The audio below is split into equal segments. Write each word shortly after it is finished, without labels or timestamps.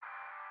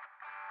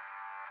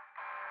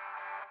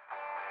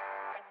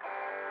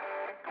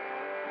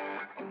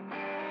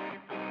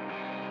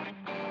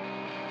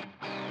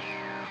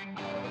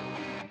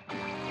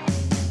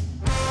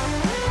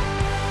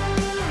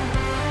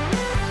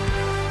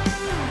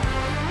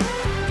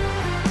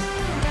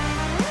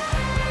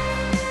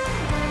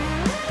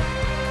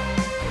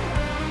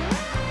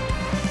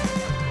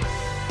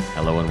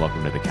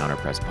welcome to the Counter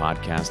Press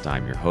Podcast.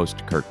 I'm your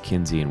host, Kirk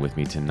Kinsey, and with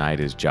me tonight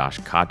is Josh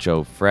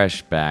Cacho,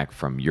 fresh back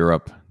from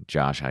Europe.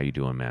 Josh, how you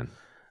doing, man?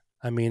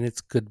 I mean,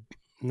 it's good,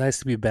 nice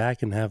to be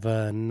back and have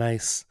a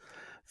nice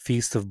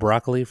feast of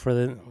broccoli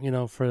for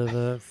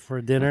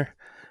for dinner.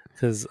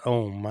 Because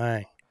oh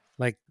my,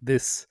 like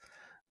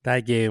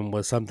that game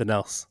was something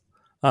else.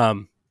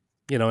 Um,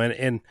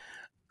 and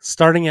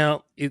starting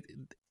out,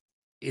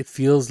 it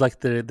feels like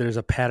there's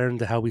a pattern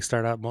to how we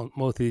start out most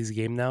of these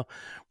games now,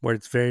 where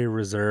it's very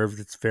reserved.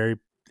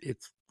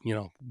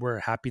 We're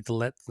happy to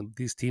let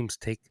these teams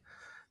take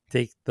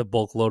the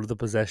bulk load of the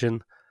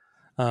possession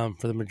for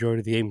the majority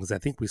of the game, because I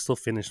think we still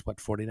finished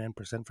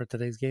 49% for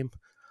today's game,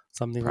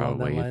 something along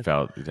that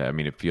Probably. line.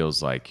 It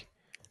feels like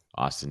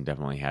Austin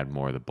definitely had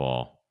more of the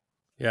ball.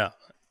 Yeah,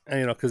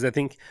 and because I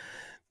think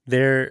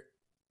they're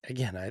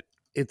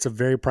it's a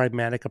very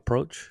pragmatic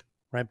approach,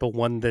 right? But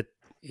one that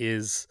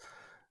is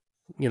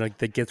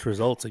that gets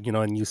results,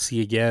 and you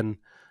see again,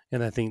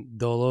 and I think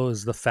Dolo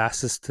is the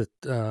fastest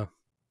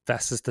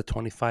to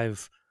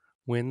 25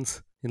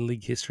 wins in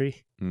league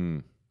history.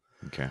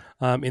 Okay.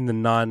 In the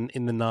non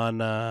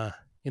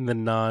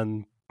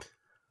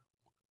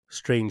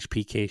strange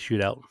PK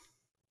shootout,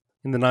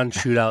 in the non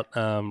shootout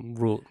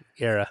rule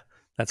era.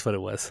 That's what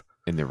it was.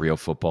 In the real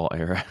football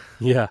era.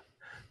 Yeah.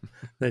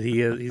 That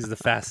he's the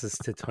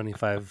fastest to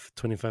 25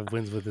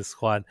 wins with his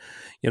squad.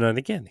 And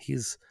again,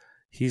 he's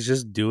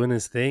just doing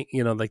his thing.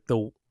 Like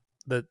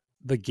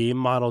the game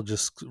model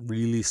just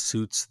really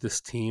suits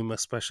this team,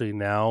 especially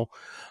now.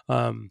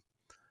 When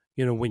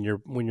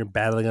you're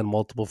battling on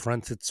multiple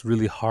fronts, it's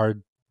really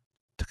hard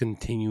to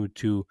continue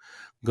to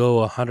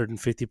go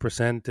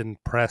 150%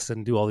 and press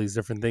and do all these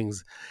different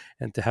things,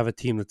 and to have a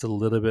team that's a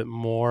little bit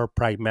more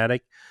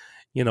pragmatic,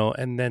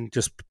 and then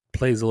just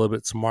plays a little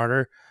bit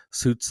smarter,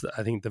 suits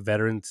I think the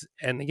veterans.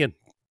 And again,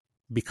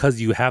 because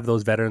you have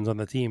those veterans on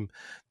the team,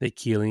 the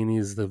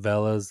Chiellini's, the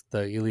Velas,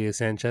 the Ilya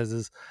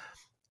Sanchez's,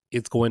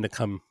 it's going to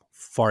come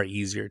far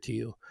easier to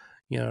you.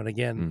 And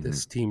again,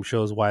 this team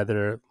shows why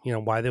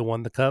why they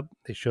won the cup.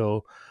 They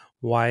show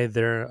why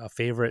they're a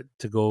favorite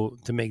to go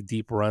to make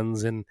deep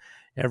runs in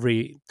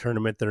every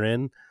tournament they're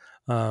in.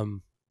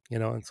 And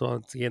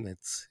so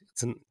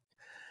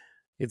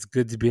it's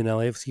good to be an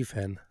LAFC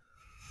fan.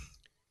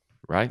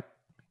 Right.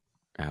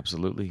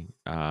 Absolutely.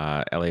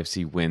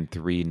 LAFC win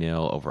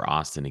 3-0 over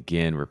Austin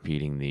again,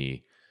 repeating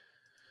the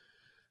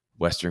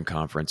Western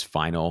Conference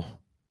final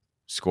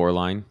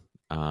scoreline.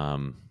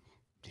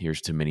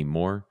 Here's to many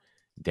more.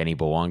 Denny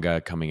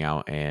Bouanga coming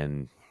out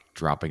and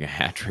dropping a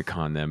hat trick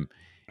on them.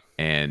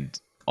 And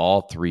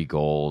all three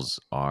goals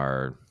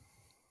are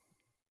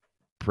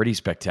pretty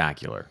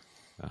spectacular.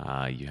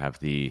 You have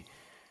the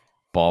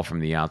ball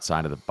from the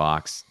outside of the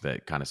box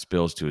that kind of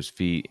spills to his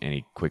feet, and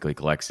he quickly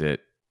collects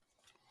it.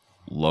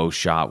 Low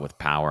shot with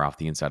power off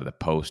the inside of the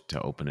post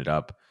to open it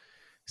up.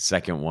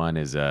 Second one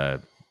is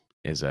a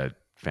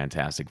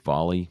fantastic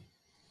volley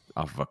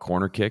off of a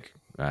corner kick,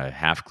 a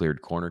half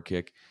cleared corner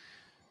kick.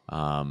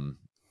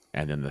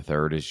 And then the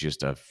third is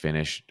just a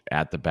finish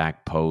at the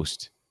back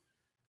post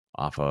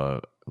off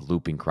a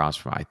looping cross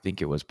from, I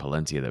think it was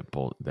Palencia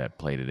that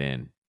played it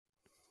in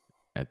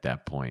at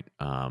that point.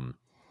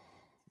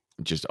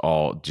 Just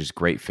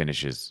great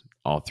finishes,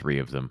 all three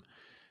of them.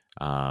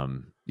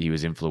 He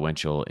was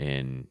influential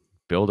in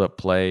build-up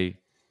play,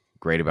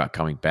 great about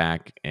coming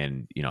back.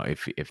 And,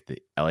 if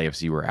the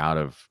LAFC were out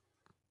of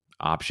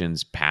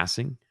options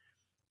passing,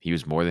 he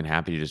was more than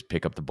happy to just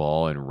pick up the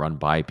ball and run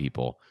by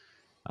people,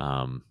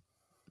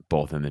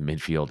 both in the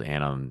midfield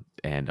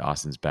and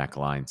Austin's back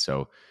line.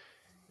 So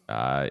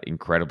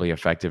incredibly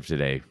effective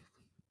today,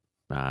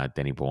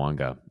 Denny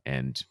Bouanga.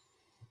 And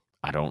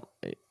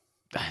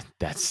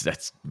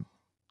that's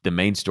the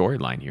main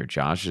storyline here,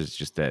 Josh, is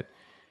just that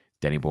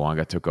Denny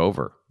Bouanga took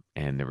over,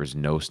 and there was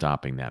no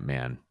stopping that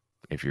man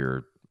if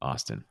you're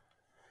Austin.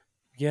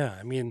 Yeah,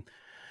 I mean,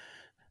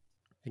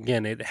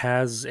 again, it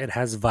has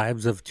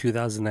vibes of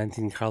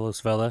 2019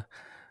 Carlos Vela,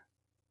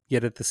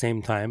 yet at the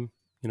same time,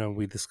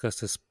 we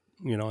discussed this,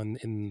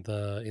 in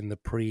the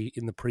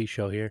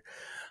pre-show here,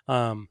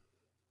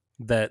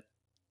 that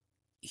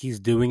he's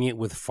doing it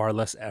with far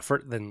less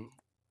effort than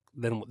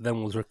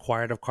was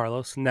required of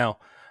Carlos. Now,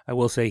 I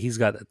will say he's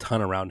got a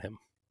ton around him,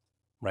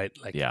 right?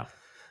 Like,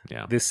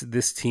 Yeah.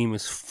 This team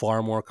is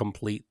far more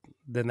complete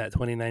than that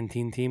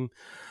 2019 team.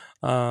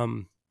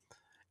 And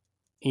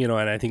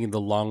I think in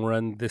the long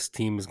run, this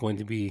team is going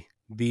to be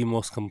the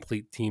most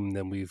complete team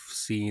that we've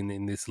seen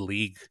in this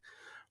league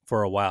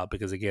for a while,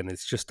 because again,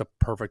 it's just a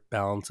perfect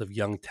balance of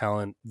young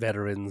talent,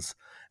 veterans,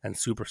 and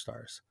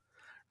superstars,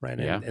 right?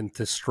 Yeah. And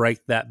to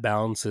strike that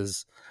balance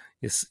is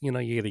you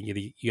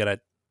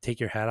gotta take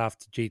your hat off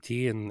to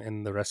JT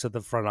and the rest of the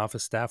front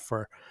office staff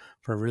for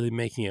really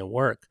making it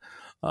work.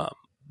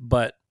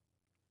 But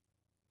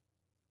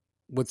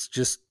what's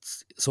just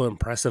so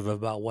impressive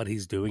about what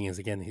he's doing is,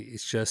 again,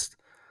 it's just,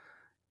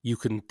 you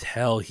can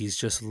tell he's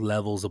just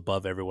levels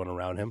above everyone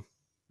around him.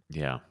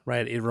 Yeah.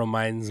 Right. It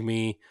reminds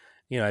me,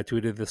 I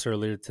tweeted this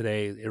earlier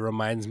today. It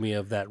reminds me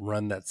of that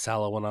run that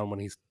Salah went on when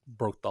he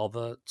broke all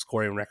the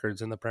scoring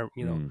records in the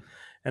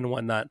and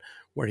whatnot,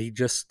 where he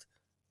just,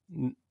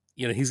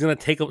 he's going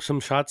to take up some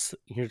shots.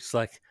 You're just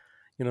like,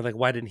 like,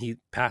 why didn't he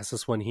pass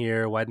this one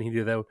here? Why didn't he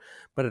do that?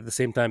 But at the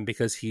same time,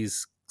 because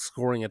he's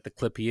scoring at the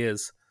clip he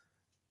is,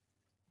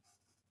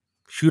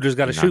 shooters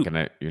got to shoot.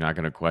 You're not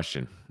gonna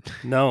question.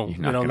 No, You're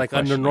not gonna like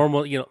under question it.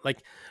 normal,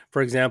 like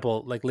for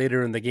example, like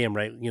later in the game,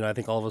 right? I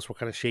think all of us were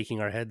kind of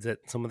shaking our heads at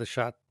some of the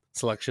shot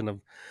selection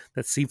of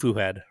that Sifu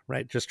had,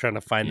 right? Just trying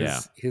to find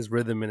Yeah. his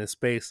rhythm and his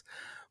space.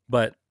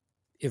 But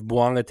if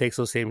Bouanga takes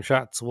those same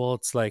shots, well,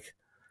 it's like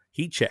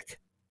heat check,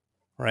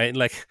 right?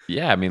 Like,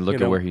 Yeah, I mean, you look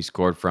at know, where he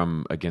scored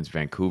from against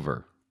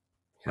Vancouver,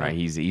 yeah, right?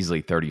 He's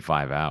easily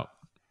 35 out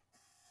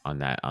on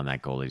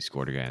that goal that he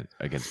scored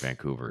against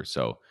Vancouver.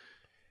 So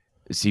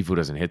Sifu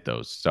doesn't hit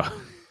those. So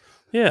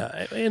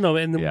yeah,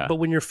 and yeah, but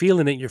when you're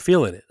feeling it, you're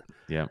feeling it,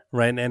 yeah,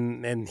 right?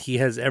 And he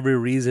has every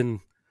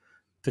reason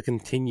to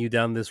continue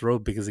down this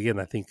road because again,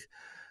 I think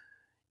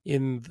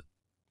in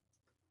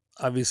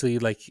obviously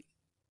like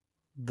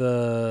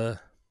the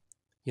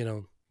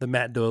the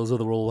Matt Doyles of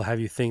the world will have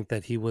you think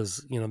that he was,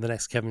 the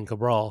next Kevin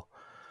Cabral.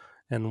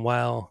 And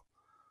while,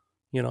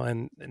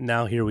 and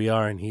now here we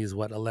are, and he's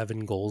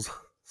 11 goals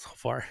so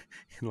far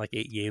in like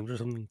 8 games or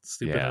something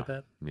stupid yeah, like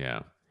that. yeah.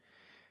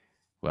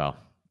 Well,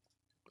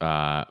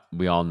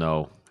 we all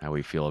know how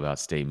we feel about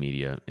state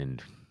media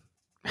and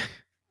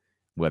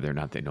whether or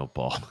not they know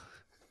ball.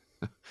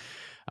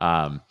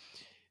 um,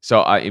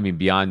 so I mean,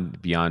 beyond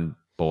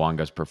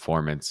Bowanga's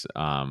performance,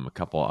 a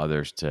couple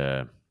others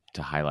to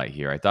highlight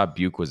here. I thought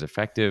Buke was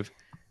effective.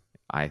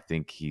 I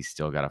think he's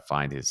still got to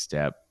find his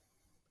step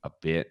a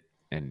bit,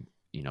 and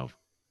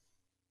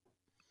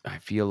I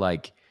feel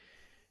like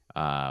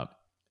uh,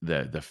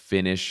 the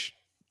finish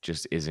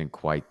just isn't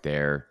quite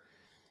there.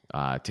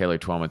 Taylor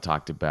Twellman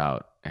talked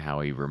about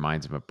how he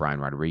reminds him of Brian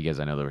Rodriguez.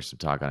 I know there was some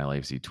talk on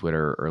LAFC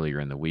Twitter earlier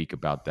in the week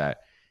about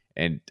that,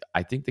 and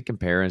I think the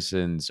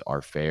comparisons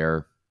are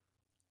fair.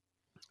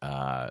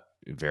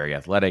 Very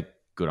athletic,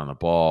 good on the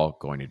ball,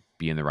 going to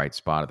be in the right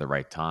spot at the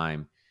right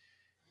time.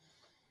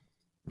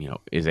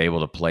 Is able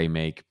to play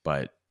make,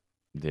 but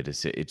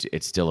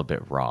it's still a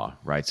bit raw,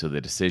 right? So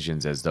the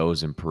decisions as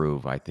those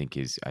improve, I think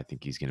he's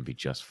going to be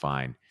just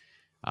fine.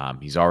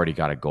 He's already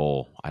got a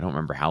goal. I don't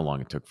remember how long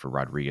it took for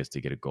Rodriguez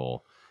to get a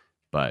goal,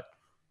 but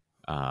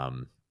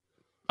um,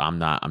 I'm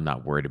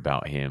not worried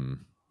about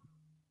him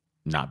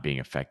not being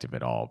effective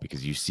at all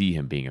because you see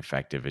him being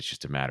effective. It's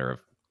just a matter of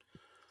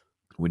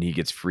when he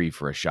gets free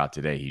for a shot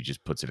today, he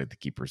just puts it at the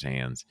keeper's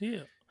hands.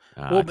 Yeah.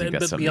 I Well, think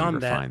that's but something he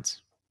beyond that,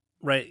 refines.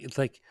 right? It's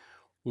like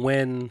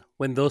when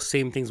those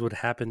same things would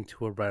happen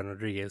to a Brian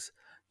Rodriguez,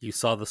 you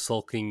saw the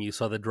sulking, you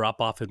saw the drop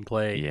off in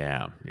play.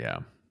 Yeah, yeah,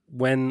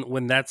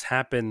 When that's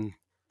happened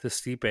to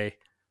Stipe,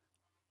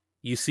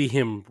 you see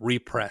him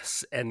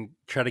repress and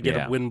try to get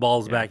yeah, win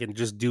balls yeah. back and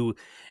just do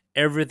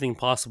everything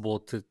possible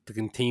to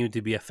continue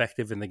to be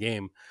effective in the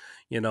game,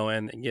 and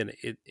again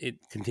it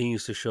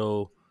continues to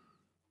show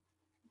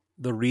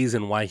the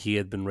reason why he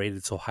had been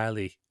rated so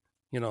highly,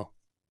 you know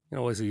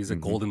was he's a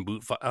Mm-hmm. golden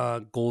boot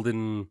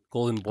golden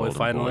boy Golden boy.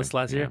 finalist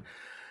last Yeah,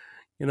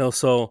 year,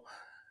 so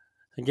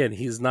again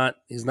he's not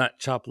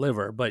chopped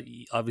liver, but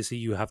obviously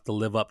you have to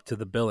live up to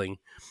the billing,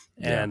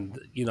 yeah. and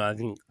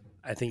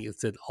I think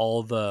it's that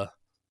all the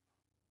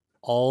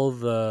all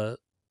the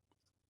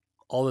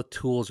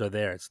tools are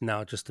there. It's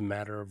now just a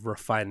matter of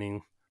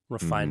refining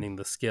Mm-hmm. refining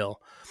the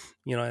skill.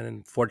 And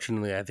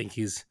unfortunately I think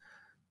he's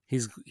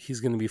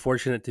going to be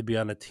fortunate to be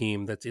on a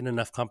team that's in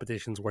enough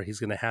competitions where he's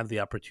going to have the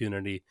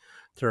opportunity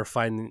to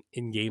refine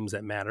in games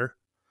that matter,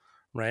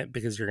 right?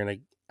 Because you're going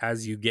to,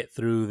 as you get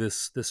through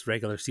this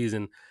regular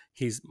season,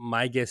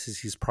 my guess is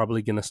he's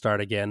probably going to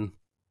start again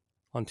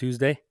on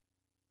Tuesday,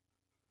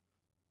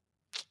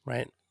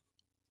 right?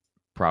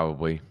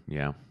 Probably.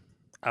 Yeah.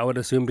 I would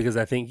assume, because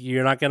I think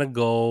you're not going to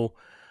go.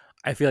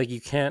 I feel like you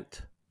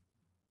can't.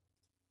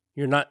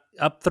 You're not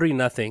up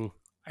 3-0.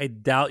 I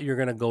doubt you're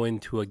going to go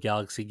into a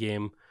Galaxy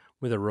game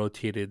with a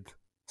rotated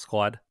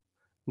squad,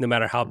 no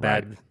matter how Right.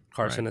 bad Right.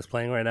 Carson is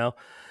playing right now.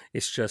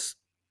 It's just,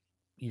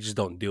 you just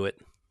don't do it,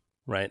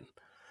 right?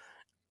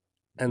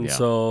 And Yeah.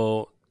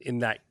 so in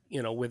that,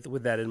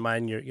 with that in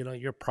mind,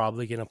 you're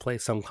probably going to play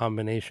some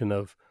combination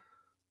of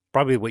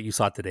probably what you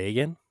saw today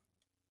again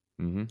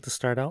Mm-hmm. to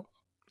start out.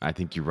 I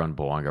think you run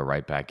Bouanga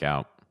right back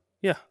out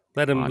Yeah,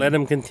 let him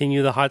on.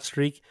 continue the hot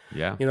streak.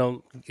 Yeah.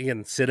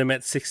 Again, sit him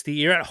at 60.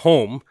 You're at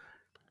home,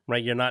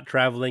 right? You're not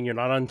traveling. You're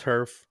not on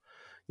turf.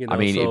 I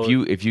mean, if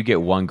So you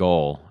get one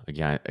goal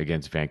again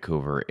against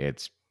Vancouver,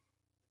 it's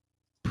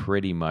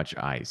pretty much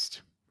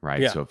iced,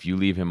 right? yeah, So if you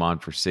leave him on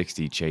for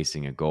 60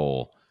 chasing a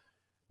goal,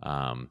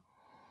 um,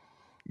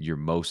 you're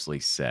mostly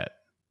set,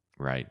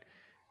 right?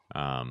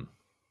 Um,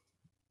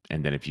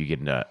 and then if you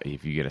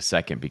get a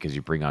second because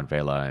you bring on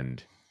Vela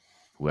and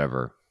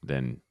whoever,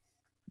 then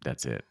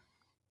that's it.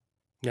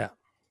 yeah.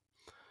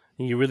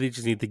 And you really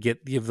just need to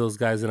give those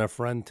guys enough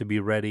run to be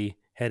ready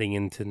heading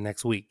into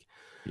next week,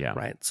 Yeah.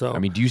 right? I So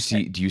mean, do you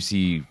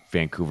see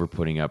Vancouver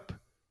putting up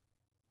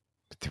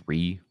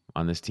 3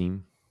 on this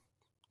team?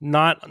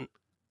 not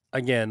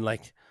again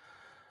like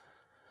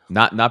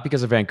Not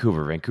because of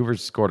Vancouver.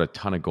 Vancouver's scored a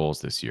ton of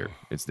goals this year.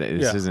 Yeah.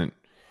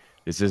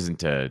 This isn't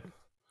to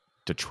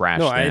No, trash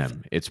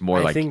them. It's more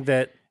I like think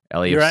that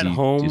you're at LAFC is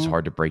home.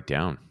 hard to break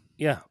down.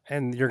 Yeah,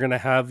 and you're gonna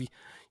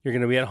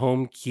be at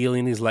home.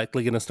 Keeling is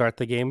likely gonna start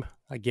the game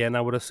again.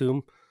 I would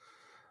assume.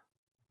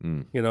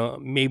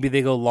 Mm. Maybe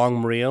they go long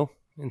Murillo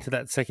into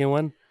that second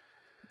one.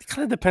 It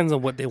kind of depends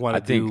on what they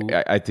want to do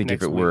I think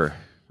if next it week. were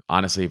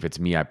honestly, if it's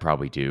me, I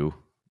probably do.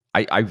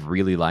 I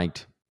really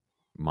liked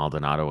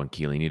Maldonado and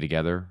Chiellini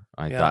together.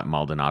 I Yeah, thought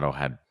Maldonado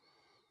had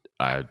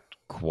a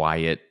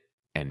quiet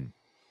and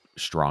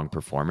strong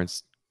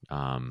performance.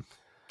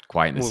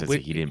 Quiet in the sense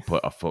that he didn't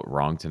put a foot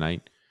wrong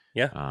tonight.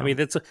 yeah. I mean,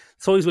 Um,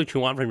 it's always what you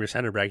want from your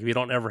center back. If you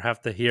don't ever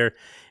have to hear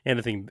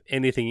anything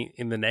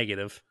in the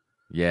negative,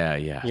 yeah,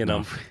 you no.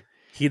 know,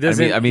 he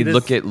doesn't. I He mean,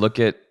 does. look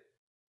at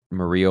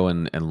Murillo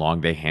and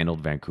Long. They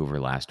handled Vancouver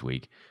last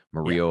week.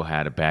 Yeah. Murillo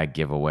had a bad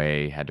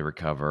giveaway, had to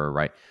recover,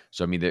 right?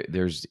 So I mean,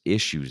 there's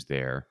issues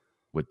there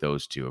with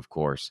those two, of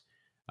course.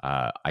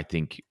 I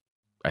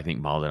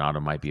think Maldonado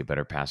might be a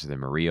better passer than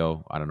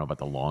Murillo. I don't know about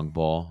the long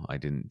ball. I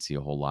didn't see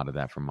a whole lot of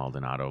that from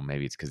Maldonado.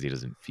 Maybe it's because he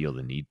doesn't feel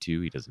the need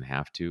to. He doesn't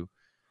have to.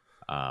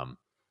 Um,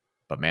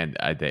 but man,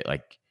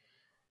 like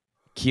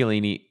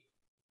Chiellini,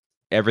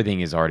 everything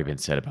has already been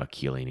said about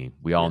Chiellini.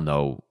 We all Yeah.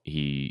 know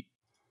he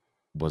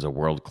was a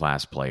world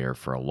class player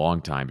for a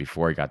long time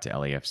before he got to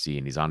LAFC,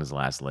 and he's on his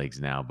last legs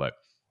now. But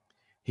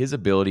his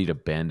ability to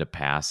bend a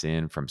pass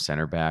in from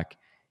center back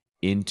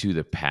into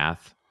the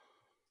path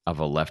of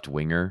a left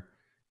winger,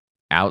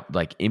 out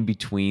like in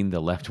between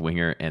the left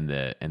winger and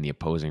the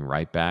opposing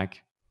right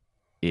back,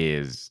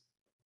 is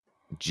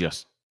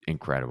just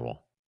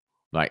incredible.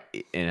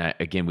 Like, and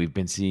again, we've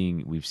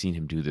seen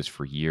him do this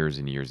for years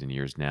and years and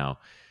years now,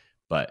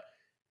 but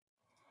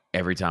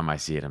every time I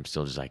see it, I'm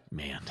still just like,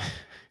 man,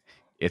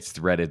 it's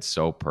threaded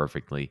so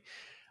perfectly.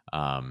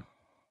 Um,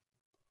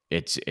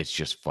 it's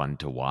just fun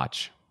to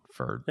watch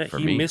Yeah, for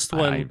he me. missed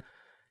one.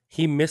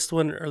 He missed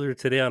one earlier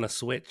today on a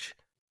switch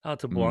out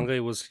to Mm, Bouanga.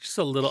 It was just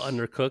a little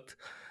undercooked,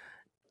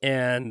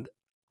 and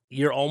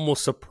you're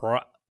almost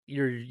surprised.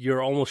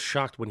 You're almost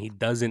shocked when he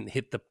doesn't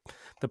hit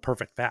the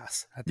perfect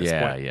pass at this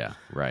point, yeah,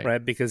 right.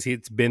 right? Because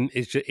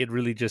it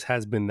really just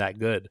has been that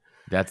good,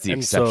 That's the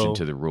and exception so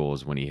to the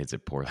rules when he hits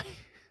it poorly.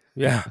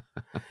 yeah,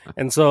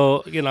 and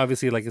so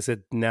obviously, like I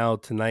said, now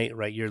tonight,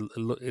 right?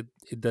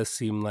 It does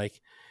seem like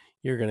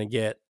you're gonna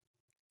get.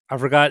 I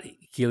forgot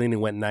Chiellini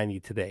went 90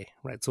 today,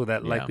 right? So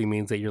that Yeah, likely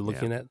means that you're yeah,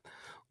 looking at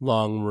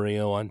Long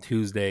Murillo on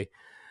Tuesday,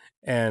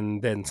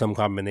 and then some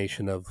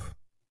combination of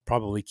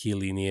probably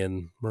Chiellini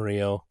and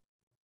Murillo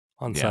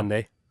on yeah.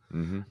 Sunday.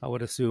 Hmm. I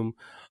would assume,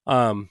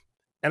 um,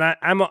 and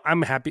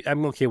I'm happy.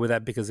 I'm okay with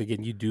that because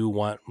again, you do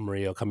want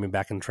Murillo coming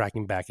back and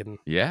tracking back and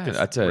Yeah,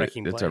 just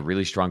wrecking that's a play.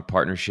 really strong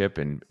partnership.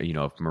 And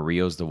if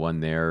Mario's the one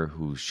there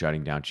who's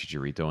shutting down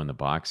Chicharito in the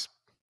box,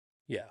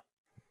 Yeah,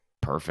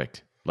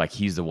 perfect. Like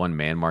he's the one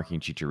man marking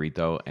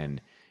Chicharito,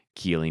 and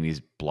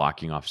Chiellini's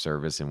blocking off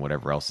service and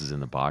whatever else is in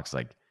the box.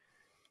 Like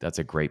that's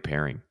a great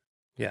pairing.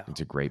 yeah.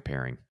 It's a great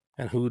pairing.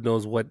 And who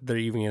knows what they're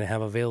even going to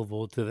have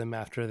available to them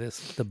after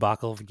this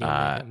debacle of a game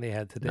Uh, they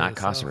had today. not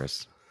So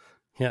Caceres.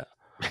 yeah,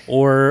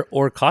 or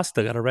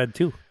Costa got a red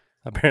too,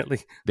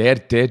 apparently. They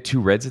had two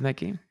reds in that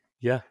game.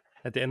 Yeah,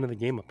 at the end of the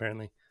game,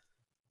 apparently.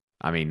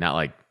 I mean, not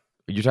like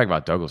you're talking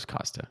about Douglas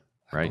Costa,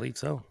 I right? believe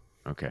so.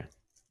 Okay.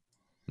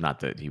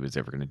 Not that he was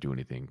ever going to do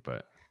anything,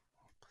 but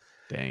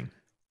dang.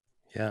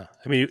 Yeah,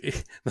 I mean,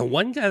 the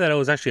one guy that I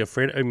was actually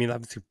afraid. I mean,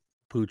 obviously,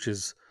 Pooch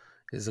is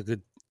a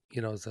good,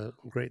 is a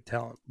great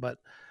talent. But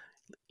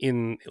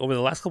in over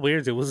the last couple of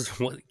years, it was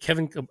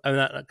Kevin,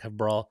 not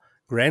Cabral,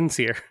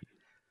 Grandsir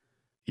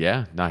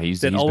Yeah, no, that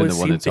he's been always the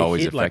one seemed that's to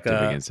always hit like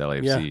effective a against yeah,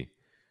 LAFC.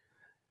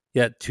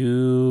 yeah,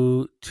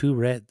 two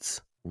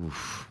reds,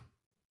 Oof.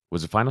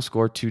 Was the final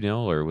score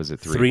 2-0 or was it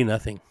 3?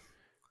 3-0.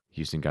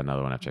 Houston got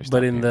another one after I But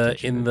stopped paying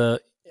attention then.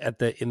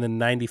 in the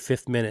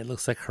 95th minute, it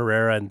looks like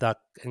Herrera and Duck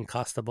and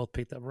Costa both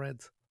picked up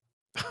reds.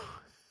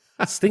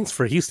 Stinks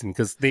for Houston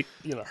because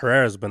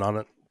Herrera's been on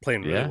it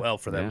playing really Yeah, well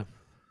for them.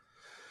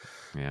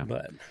 yeah, yeah.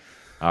 But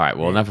All right,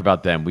 well, man, enough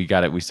about them. We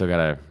still got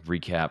to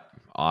recap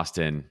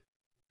Austin,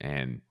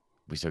 and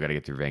we still got to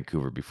get through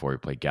Vancouver before we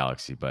play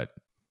Galaxy, but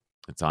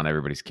it's on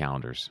everybody's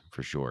calendars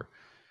for sure.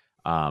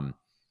 Um,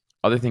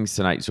 Other things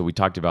tonight. So we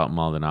talked about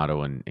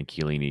Maldonado and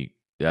Chiellini.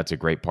 That's a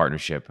great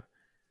partnership.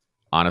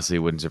 Honestly, it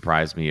wouldn't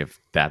surprise me if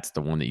that's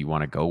the one that you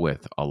want to go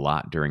with a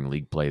lot during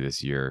league play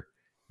this year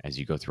as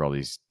you go through all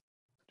these.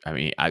 I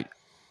mean,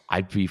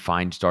 I'd be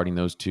fine starting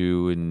those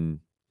two in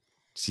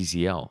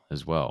CCL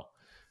as well.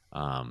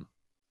 Um,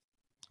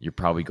 you're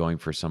probably going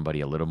for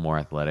somebody a little more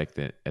athletic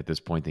at this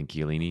point than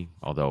Chiellini,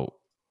 although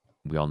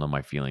we all know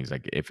my feelings.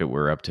 Like if it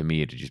were up to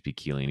me, it'd just be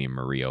Chiellini and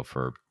Murillo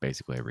for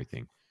basically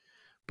everything.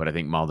 But I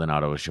think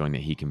Maldonado is showing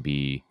that he can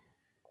be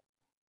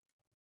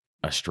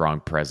a strong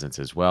presence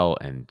as well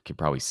and can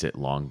probably sit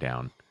Long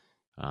down,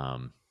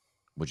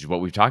 which is what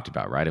we've talked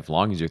about, right? If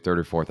Long is your third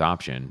or fourth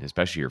option,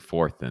 especially your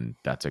fourth, then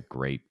that's a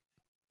great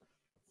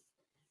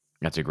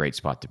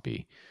spot to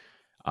be.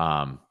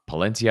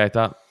 Palencia, I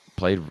thought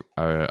played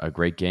a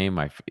great game.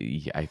 I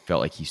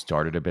felt like he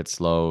started a bit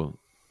slow,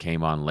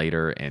 came on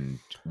later, and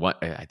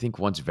I think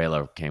once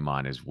Vela came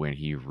on is when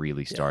he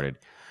really Yeah. started.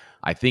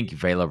 I think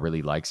Vela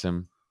really likes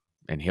him,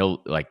 and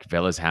he'll like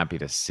Vela's happy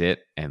to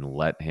sit and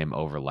let him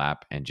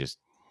overlap, and just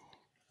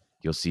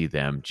you'll see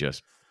them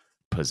just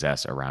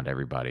possess around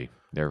everybody.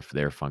 They're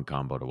a fun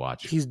combo to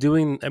watch. He's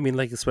doing, I mean,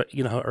 like,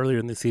 you know, how earlier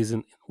in the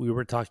season we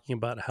were talking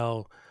about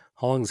how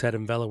Hollingshead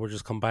and Vela were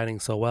just combining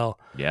so well.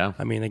 Yeah,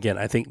 I mean, again,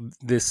 I think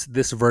this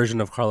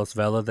version of Carlos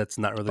Vela that's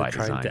not it's really by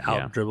trying design. to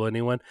Yeah, out dribble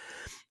anyone,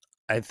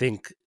 I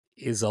think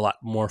is a lot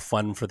more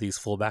fun for these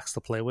fullbacks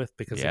to play with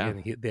because yeah, again,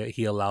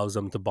 he allows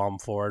them to bomb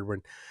forward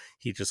when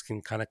he just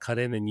can kind of cut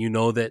in, and you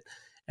know that.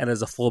 And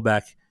as a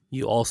fullback,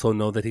 you also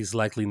know that he's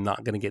likely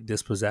not going to get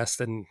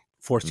dispossessed and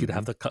force you to hmm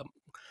have to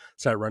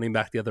start running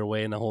back the other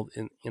way in a whole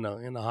in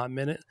a hot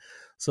minute.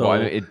 Well, I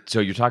mean, So so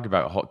you're talking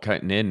about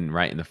cutting in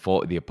right in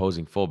the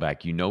opposing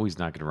fullback. You know he's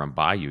not going to run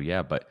by you,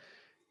 yeah, but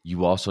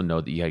you also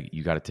know that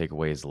you got to take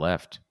away his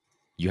left.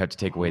 You have to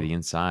take away mhm. the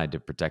inside to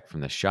protect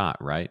from the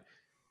shot, right?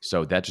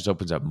 So that just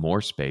opens up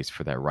more space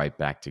for that right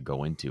back to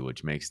go into,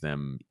 which makes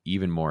them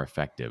even more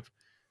effective.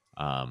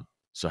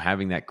 So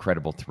having that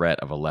credible threat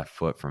of a left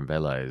foot from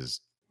Vela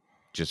is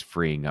just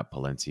freeing up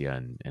Palencia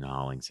and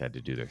Hollingshead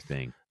to do their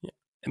thing. Yeah.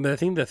 But I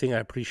think the thing I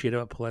appreciate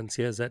about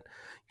Palencia is that,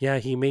 yeah,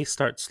 he may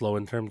start slow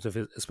in terms of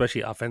his,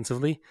 especially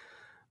offensively,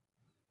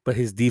 but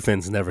his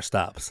defense never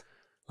stops.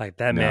 Like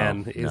that No,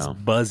 man is no.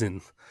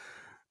 buzzing.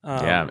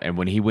 Yeah, Um, and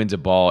when he wins a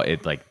ball,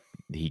 it like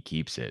he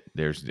keeps it.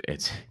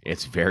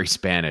 It's very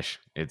Spanish.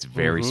 It's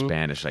very hmm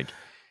Spanish. Like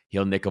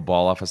he'll nick a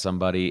ball off of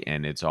somebody,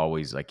 and it's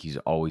always like he's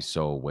always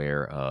so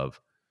aware of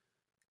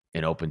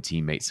an open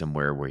teammate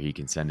somewhere where he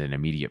can send an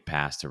immediate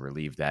pass to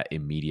relieve that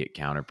immediate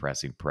counter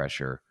pressing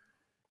pressure,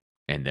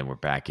 and then we're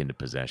back into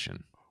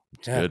possession.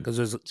 It's Yeah, good. because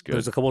It's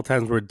there's good. a couple of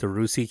times where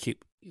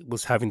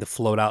was having to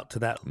float out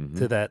Hmm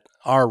to that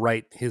our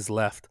right, his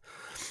left,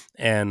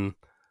 and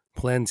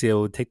Palencia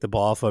would take the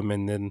ball off him,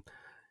 and then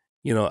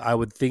I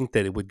would think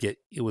that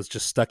it was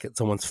just stuck at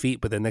someone's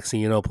feet, but the next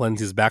thing you know,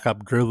 Palencia's back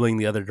up dribbling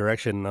the other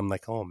direction, and I'm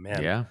like, oh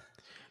man, Yeah.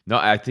 No,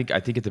 I think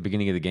at the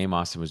beginning of the game,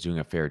 Austin was doing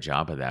a fair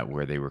job of that,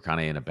 where they were kind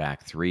of in a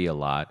back three a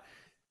lot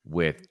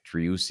with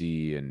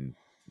Driussi and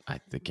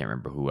can't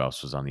remember who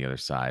else was on the other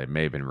side. It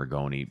may have been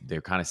Rigoni.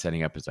 They're kind of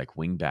setting up as like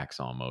wing backs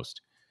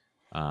almost,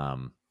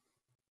 um,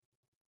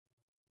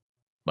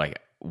 like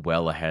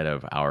well ahead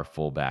of our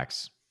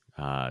fullbacks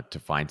to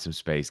find some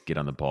space, get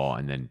on the ball,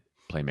 and then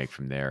play make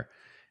from there.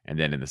 And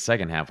then in the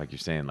second half, like you're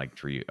saying, like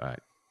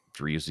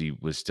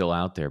Driussi was still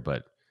out there,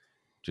 but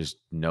just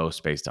no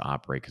space to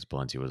operate because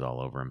Palencia was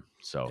all over him.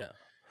 So yeah.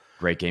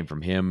 great game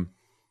from him.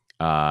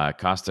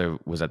 Costa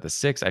was at the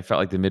six. I felt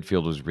like the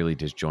midfield was really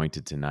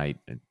disjointed tonight.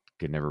 It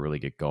could never really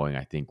get going.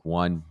 I think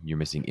one, you're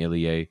missing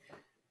Ilie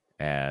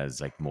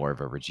as like more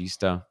of a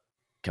regista.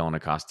 Kellen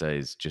Acosta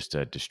is just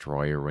a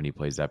destroyer when he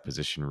plays that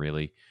position,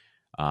 really.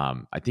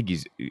 I think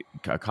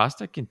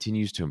Acosta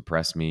continues to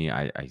impress me.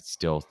 I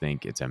still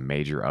think it's a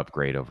major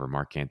upgrade over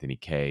Mark Anthony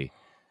K.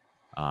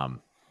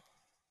 Um,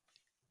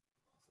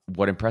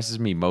 what impresses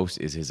me most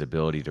is his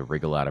ability to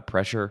wriggle out of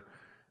pressure.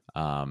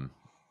 Um,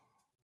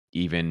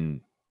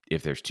 even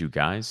if there's two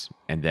guys.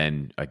 And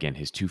then again,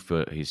 his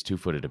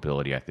two-footed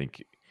ability, I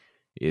think,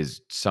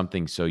 is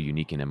something so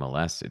unique in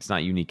MLS. It's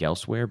not unique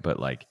elsewhere, but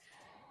like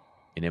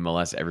in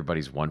MLS,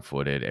 everybody's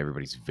one-footed.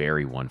 Everybody's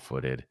very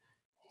one-footed.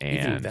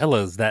 Even And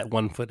Vela's that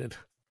one-footed.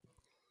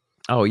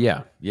 oh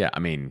yeah, yeah. I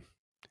mean,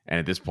 and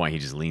at this point, he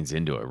just leans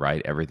into it,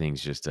 right?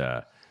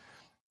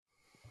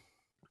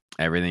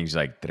 Everything's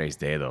like tres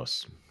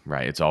dedos,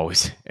 right? It's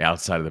always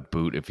outside of the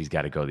boot if he's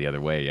got to go the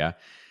other way. Yeah.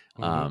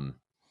 Hmm Um,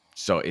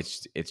 so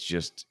it's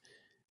just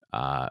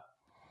uh,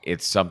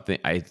 it's something.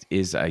 It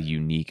is a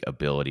unique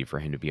ability for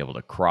him to be able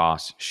to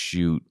cross,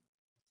 shoot,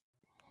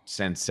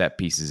 send set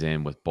pieces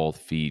in with both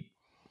feet,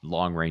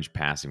 long range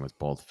passing with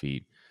both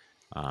feet.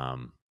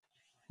 Um,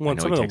 Well, I and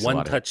know he some of the takes a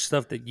lot of one-touch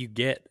stuff that you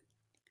get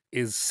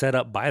is set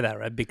up by that,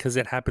 right? Because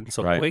it happens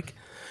so right. quick,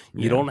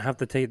 you Yeah, don't have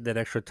to take that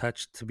extra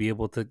touch to be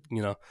able to,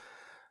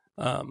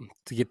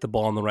 to get the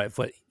ball on the right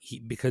foot.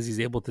 Because he's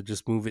able to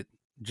just move it,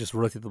 just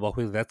rotate the ball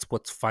quickly. That's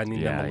what's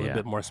finding them a yeah, little yeah.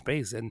 bit more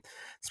space, and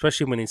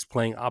especially when he's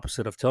playing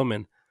opposite of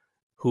Tillman,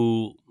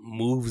 who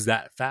moves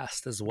that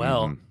fast as Mm-hmm.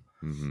 well.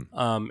 Mm-hmm.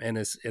 And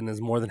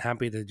is more than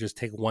happy to just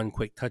take one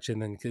quick touch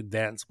and then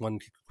advance, one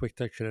quick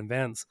touch and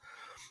advance.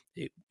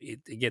 It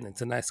again,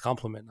 it's a nice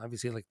compliment.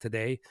 Obviously, like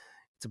today,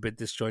 it's a bit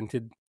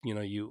disjointed,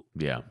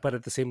 Yeah. but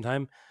at the same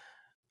time,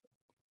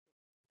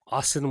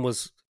 Austin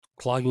was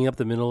clogging up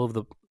the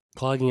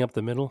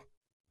middle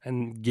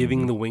and Mm-hmm.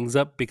 giving the wings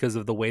up because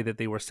of the way that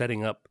they were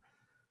setting up.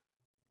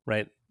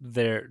 Right,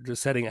 they're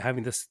just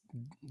having this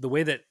the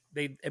way that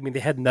they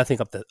had nothing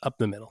up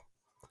the middle.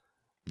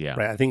 Yeah.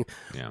 Right, I think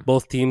Yeah.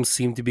 both teams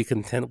seem to be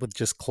content with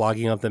just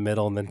clogging up the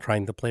middle and then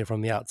trying to play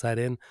from the outside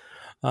in.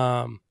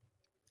 Um,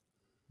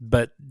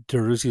 but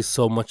Derusi is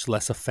so much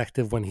less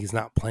effective when he's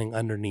not playing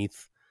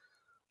underneath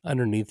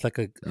like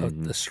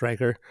Mm-hmm. a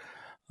striker.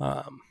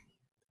 Um,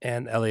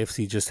 and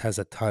LAFC just has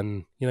a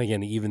ton.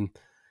 Again,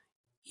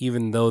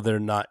 even though they're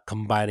not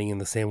combining in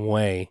the same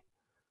way,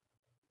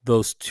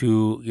 those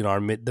two, the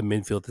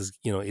midfield is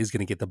going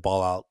to get the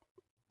ball out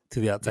to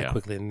the outside Yeah.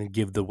 quickly and then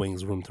give the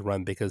wings room to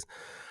run, because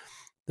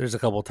there's a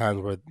couple of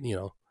times where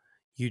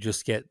you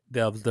just get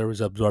there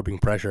was absorbing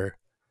pressure,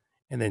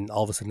 and then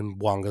all of a sudden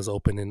Bouanga's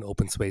open in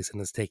open space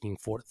and is taking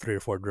 3 or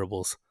 4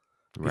 dribbles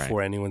Right.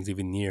 before anyone's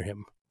even near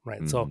him.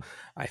 Right. So Hmm.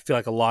 I feel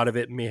like a lot of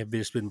it may have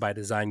just been by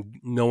design,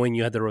 knowing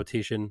you had the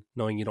rotation,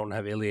 knowing you don't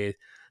have Ilie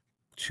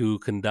to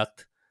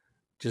conduct,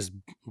 just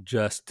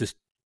just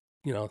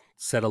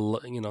set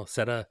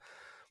a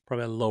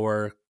probably a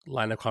lower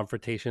line of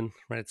confrontation.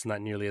 Right. It's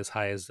not nearly as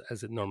high as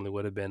it normally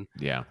would have been.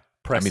 Yeah. I mean,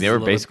 they Presses a were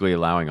little bit. basically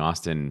allowing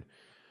Austin,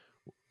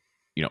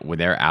 when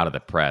they're out of the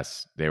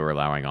press, they were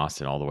allowing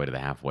Austin all the way to the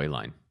halfway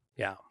line.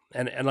 Yeah.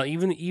 And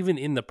even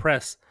in the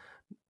press,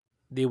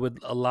 they would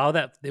allow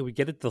that, they would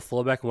get it to the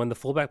fullback, and when the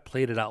fullback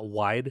played it out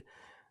wide,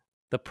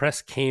 the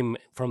press came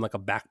from like a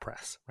back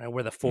press, right,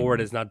 where the forward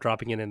Hmm. is not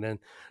dropping in and then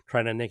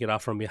trying to nick it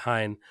off from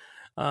behind,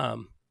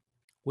 um,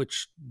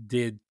 which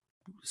did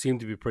seem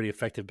to be pretty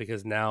effective,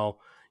 because now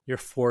you're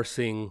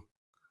forcing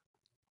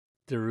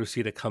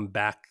DeRussi to come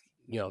back,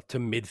 to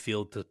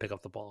midfield to pick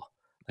up the ball.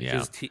 Like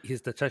Yeah.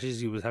 the touches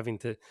he was having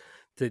to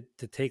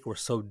take were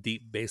so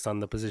deep based on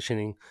the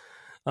positioning,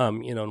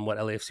 and what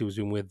LAFC was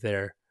doing with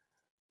their,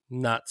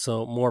 not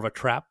so more of a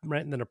trap,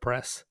 right, than a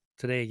press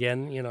today.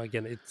 Again,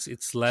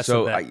 it's less of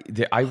So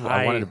that I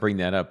wanted to high. bring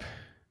that up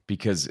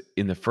because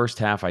in the first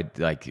half, I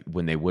like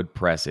when they would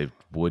press,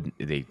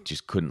 they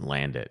just couldn't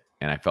land it,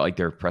 and I felt like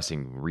they were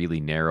pressing really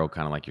narrow,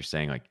 kind of like you're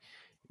saying, like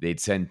they'd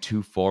send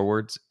two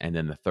forwards, and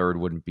then the third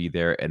wouldn't be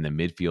there, and the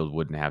midfield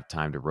wouldn't have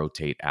time to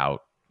rotate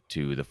out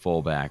to the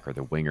fullback or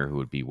the winger who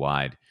would be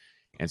wide,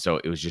 and so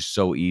it was just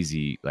so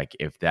easy. Like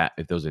if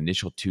those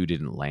initial two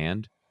didn't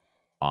land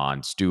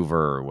on Stuver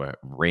or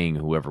Ring,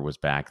 whoever was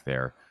back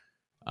there,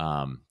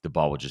 the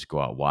ball would just go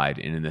out wide.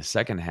 And in the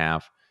second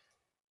half,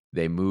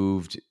 they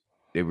moved.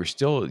 They were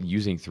still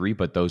using three,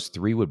 but those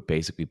three would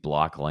basically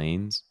block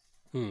lanes,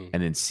 Hmm.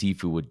 and then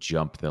Sifu would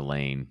jump the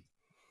lane,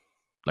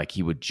 like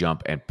he would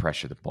jump and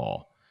pressure the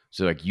ball.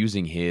 So like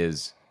using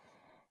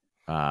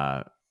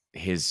uh,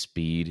 his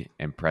speed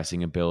and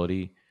pressing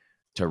ability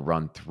to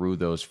run through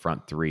those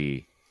front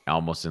three,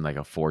 almost in like a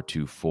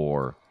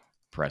 4-2-4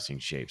 pressing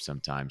shape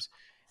sometimes.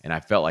 And I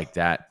felt like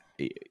that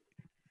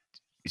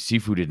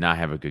Sifu did not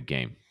have a good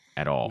game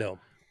at all. No.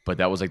 But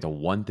that was like the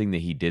one thing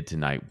that he did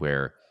tonight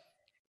where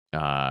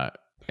uh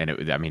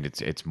I mean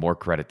it's more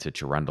credit to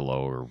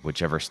Chirundolo or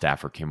whichever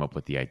staffer came up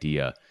with the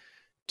idea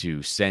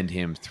to send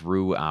him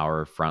through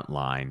our front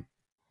line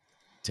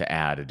to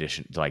add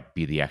addition to like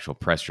be the actual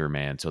pressure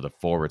man so the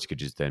forwards could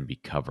just then be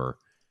cover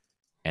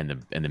and the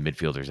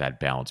midfielders add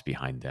balance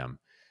behind them.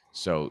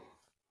 So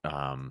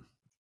um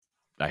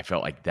I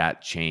felt like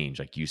that change,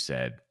 like you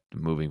said,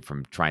 moving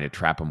from trying to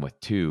trap him with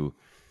two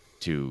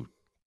to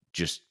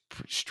just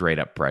straight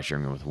up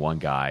pressuring him with one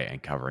guy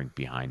and covering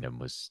behind him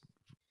was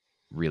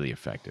really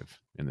effective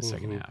in the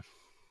second Hmm. half.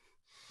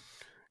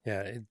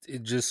 Yeah,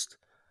 it just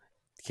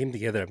came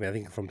together. I mean, I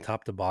think from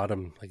top to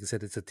bottom, like I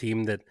said, it's a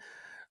team that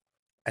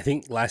I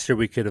think last year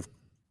we could have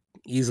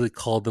easily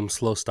called them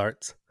slow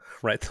starts,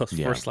 right? Those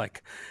Yeah. first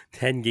like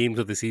 10 games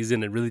of the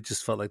season, it really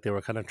just felt like they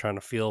were kind of trying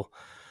to feel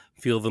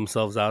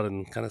themselves out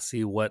and kind of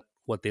see what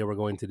they were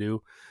going to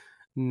do.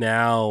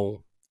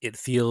 Now it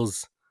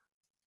feels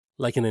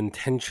like an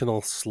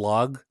intentional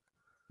slog,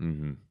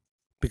 Mm-hmm.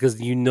 because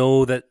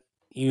that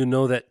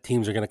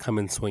teams are going to come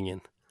in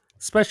swinging,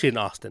 especially in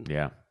Austin,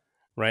 Yeah.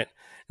 right?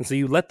 And so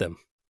you let them,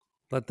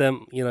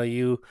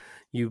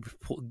 you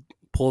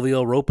pull the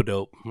old rope a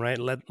dope, right?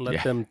 Let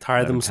Yeah. them tire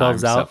Let him time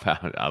themselves out,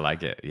 himself out. I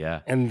like it.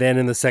 Yeah. and then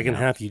in the second Yeah.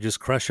 half, you just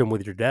crush them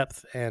with your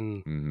depth,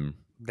 and Mm-hmm.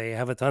 they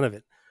have a ton of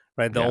it,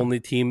 right? The Yeah. only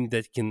team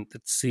that's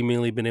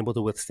seemingly been able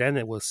to withstand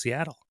it was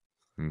Seattle,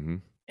 Mm-hmm.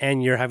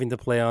 and you're having to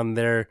play on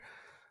their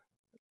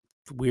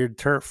weird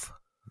turf,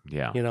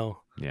 Yeah. you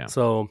know. Yeah.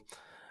 So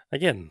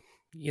again,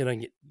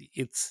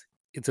 it's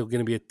going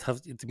to be it's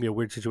going to be a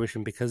weird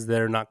situation, because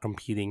they're not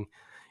competing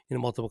in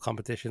multiple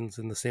competitions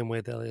in the same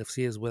way that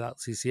LAFC is without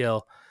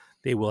CCL.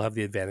 They will have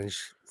the advantage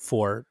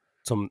for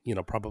some,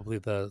 probably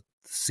the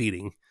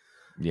seeding,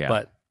 Yeah.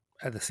 but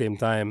at the same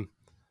time,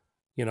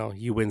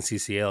 you win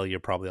CCL, you're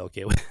probably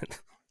okay with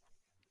it.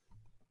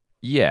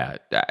 Yeah.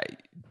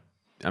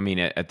 I mean,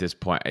 at this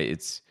point,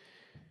 it's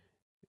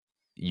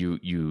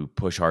you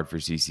push hard for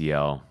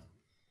CCL,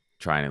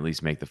 try and at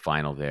least make the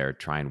final there,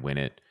 try and win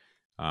it.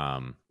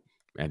 Um,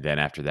 and then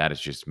after that, it's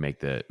just make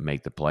the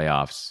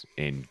playoffs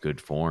in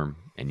good form,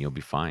 and you'll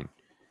be fine.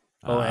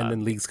 Oh, and Uh,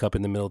 then Leagues Cup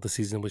in the middle of the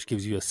season, which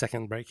gives you a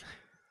second break.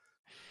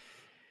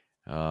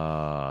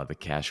 the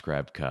cash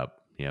grab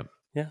cup. Yep.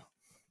 Yeah.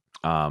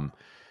 Um,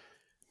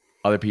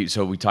 other people.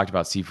 So we talked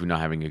about Sifu not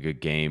having a good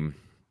game.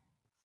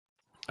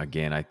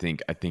 Again, I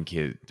think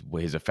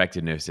his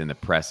effectiveness in the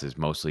press is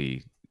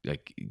mostly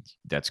like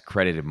that's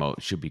credited.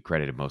 Should be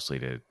credited mostly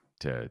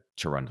to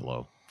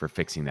Chirundolo for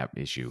fixing that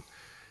issue.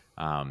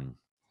 Um,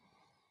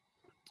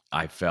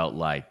 I felt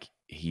like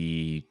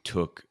he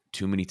took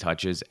too many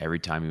touches every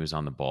time he was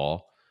on the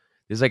ball.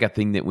 There's like a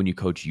thing that when you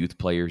coach youth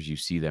players, you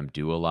see them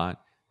do a lot.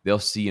 They'll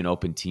see an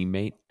open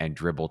teammate and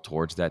dribble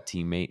towards that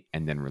teammate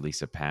and then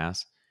release a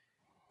pass.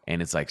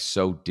 And it's like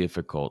so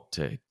difficult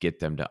to get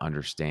them to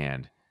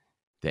understand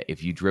that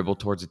if you dribble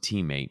towards a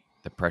teammate,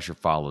 the pressure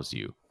follows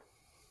you.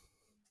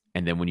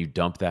 And then when you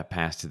dump that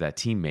pass to that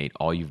teammate,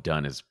 all you've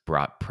done is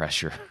brought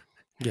pressure.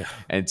 Yeah.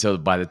 And so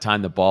by the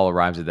time the ball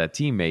arrives at that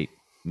teammate,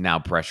 now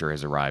pressure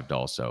has arrived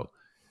also.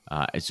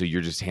 And so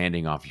you're just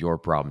handing off your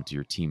problem to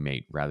your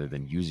teammate rather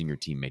than using your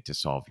teammate to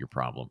solve your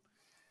problem.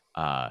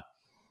 And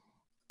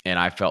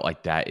I felt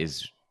like that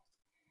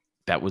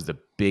was the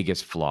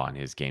biggest flaw in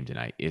his game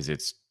tonight. Is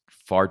it's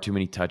far too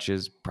many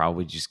touches,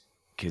 probably just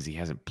because he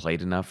hasn't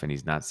played enough and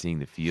he's not seeing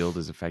the field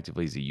as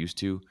effectively as he used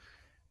to.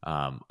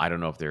 I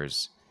don't know if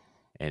there's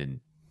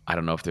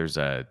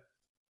a.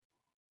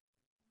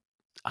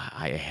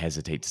 I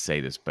hesitate to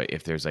say this, but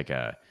if there's like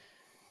a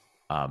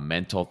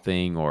mental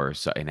thing or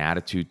an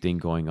attitude thing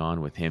going on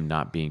with him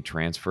not being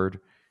transferred.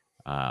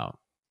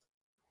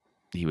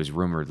 He was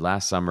rumored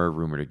last summer,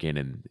 rumored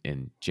again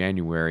in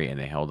January, and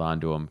they held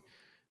on to him.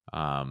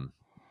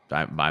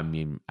 I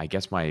mean, I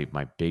guess my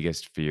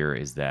biggest fear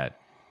is that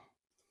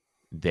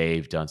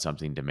they've done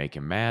something to make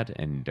him mad,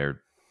 and they're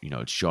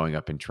it's showing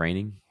up in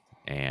training,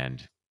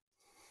 and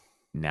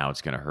now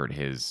it's going to hurt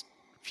his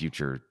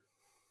future,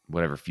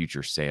 whatever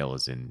future sale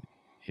is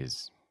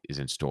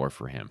in store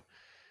for him.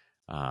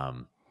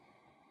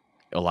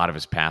 A lot of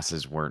his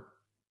passes weren't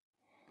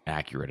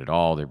accurate at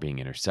all. They're being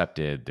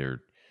intercepted.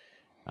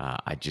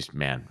 I just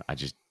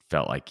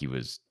felt like he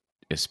was,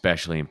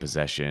 especially in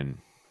possession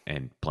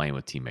and playing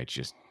with teammates,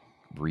 just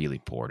really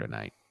poor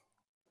tonight.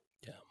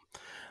 Yeah.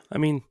 I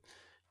mean,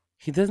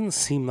 he doesn't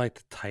seem like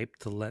the type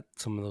to let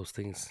some of those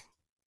things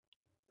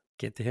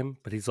get to him,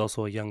 but he's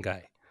also a young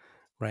guy,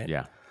 right?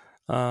 Yeah.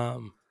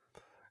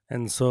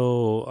 And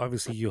so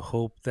obviously you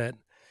hope that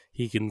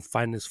he can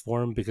find his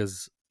form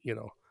because,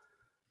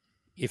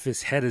 if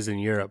his head is in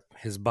Europe,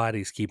 his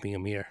body's keeping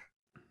him here.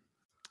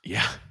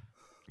 Yeah.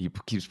 He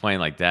keeps playing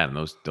like that,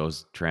 and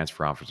those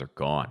transfer offers are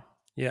gone.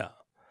 Yeah.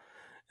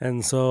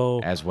 And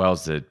so, as well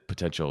as the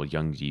potential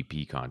young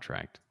GP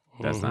contract.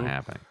 That's not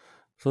happening.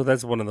 So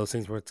that's one of those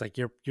things where it's like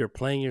you're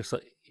playing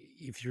yourself.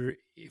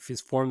 If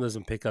his form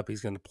doesn't pick up,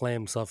 he's going to play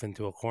himself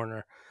into a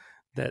corner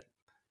that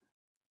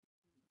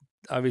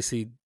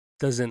obviously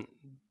doesn't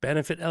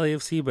benefit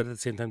LAFC, but at the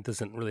same time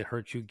doesn't really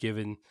hurt you,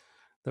 given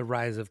the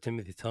rise of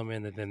Timothy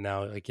Tillman, and then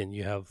now again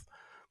you have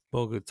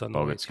Bogut's on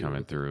the way too,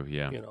 coming through.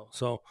 Yeah.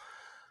 So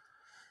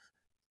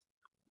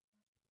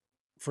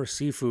for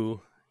Sifu,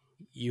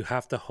 you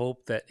have to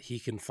hope that he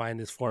can find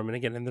his form. And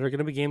again, and there are going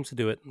to be games to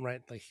do it,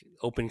 right? Like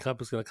Open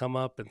Cup is going to come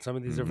up and some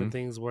of these different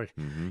things where,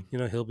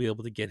 he'll be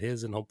able to get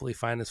his and hopefully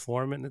find his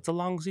form. And it's a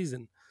long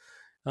season.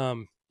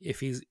 If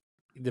he's,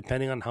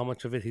 depending on how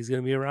much of it he's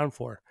going to be around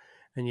for.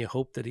 And you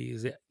hope that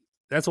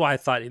that's why I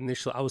thought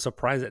initially, I was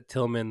surprised that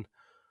Tillman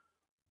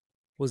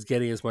was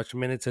getting as much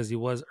minutes as he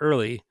was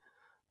early,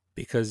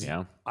 because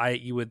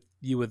you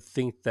would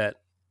think that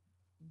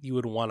you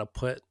would want to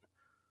put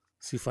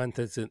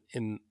Cifuentes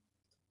in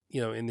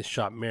the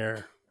shop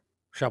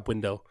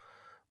window.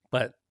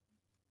 But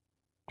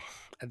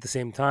at the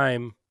same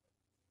time,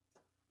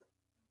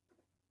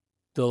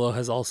 Dolo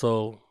has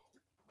also,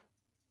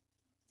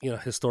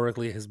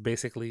 historically has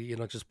basically,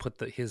 just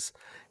put his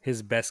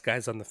best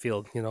guys on the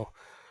field.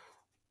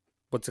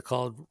 What's it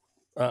called?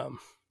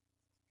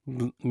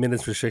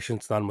 Minutes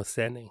restrictions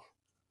notwithstanding.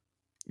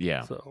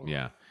 Yeah. So.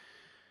 Yeah.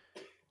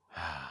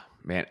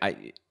 Man,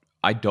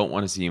 I don't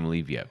want to see him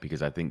leave yet,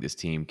 because I think this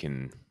team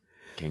can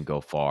go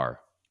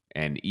far.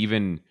 And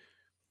even,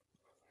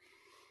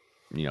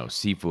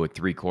 Sifu at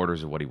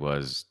 3/4 of what he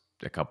was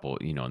a couple,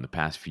 in the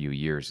past few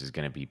years, is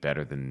going to be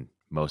better than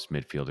most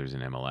midfielders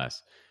in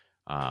MLS.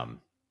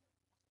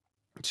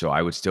 So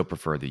I would still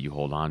prefer that you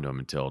hold on to him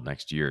until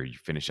next year. You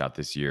finish out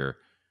this year,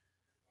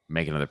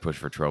 make another push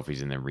for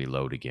trophies, and then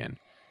reload again.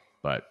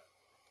 But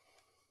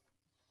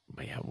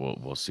yeah,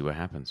 we'll see what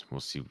happens.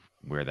 We'll see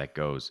where that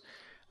goes.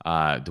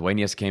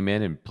 Duenas came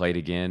in and played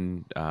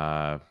again.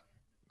 I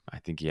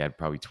think he had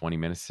probably 20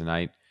 minutes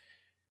tonight.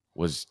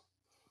 Was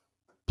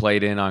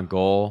played in on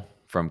goal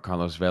from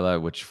Carlos Vela,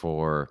 which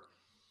for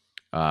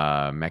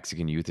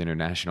Mexican Youth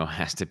International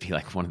has to be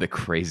like one of the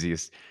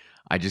craziest.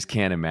 I just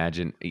can't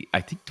imagine.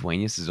 I think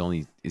Duenas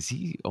is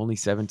he only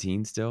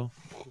 17 still?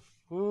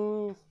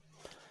 I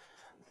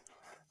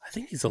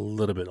think he's a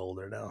little bit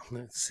older now.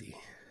 Let's see.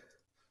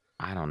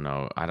 I don't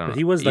know. But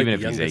he was even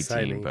like if he's 18,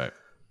 signing. But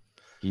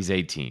he's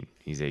 18.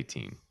 He's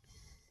 18.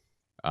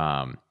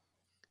 So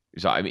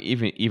I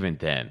mean, even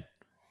then,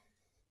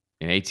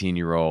 an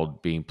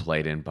 18-year-old being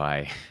played in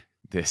by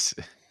this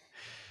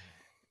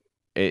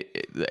a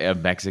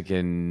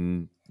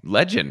Mexican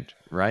legend,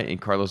 right? And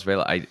Carlos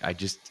Vela, I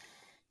just,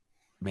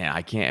 man,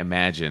 I can't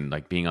imagine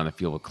like being on the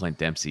field with Clint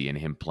Dempsey and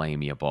him playing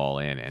me a ball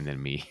in, and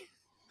then me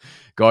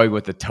going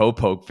with the toe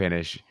poke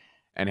finish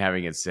and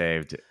having it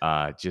saved.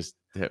 Just,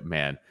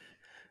 man,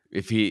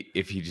 if he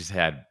just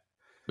had,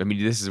 I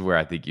mean, this is where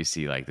I think you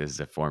see like this is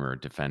a former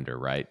defender,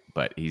 right?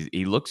 But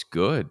he looks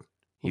good.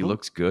 He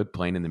looks good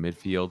playing in the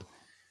midfield.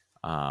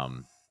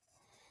 Um,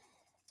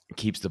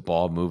 keeps the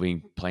ball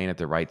moving, playing at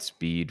the right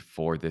speed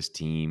for this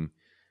team.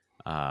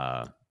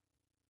 Uh,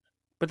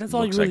 But that's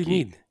all you looks really like he,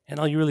 need and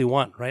all you really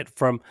want, right?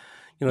 From,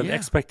 the yeah.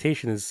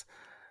 expectation is,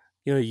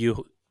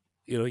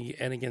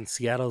 and again,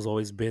 Seattle's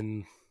always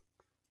been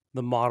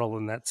the model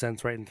in that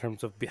sense, right? In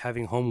terms of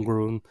having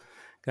homegrown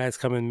guys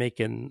come and make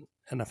an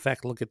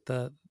effect. Look at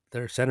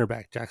their center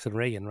back, Jackson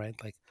Reagan, right?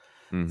 Like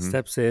Mm-hmm.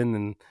 steps in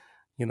and,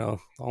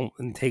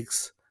 and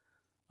takes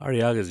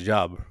Arriaga's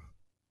job,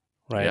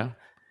 right? Yeah.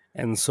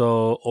 And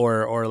so,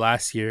 or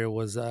last year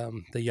was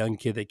the young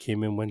kid that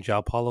came in when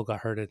Joao Paulo got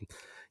hurt,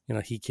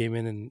 and he came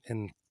in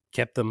and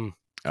kept them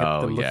kept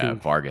Oh them yeah, looking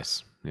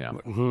Vargas. Yeah.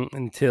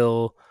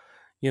 until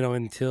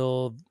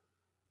until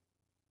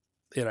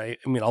I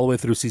mean all the way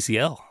through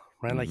CCL,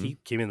 right? Like Mm-hmm. he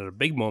came in at a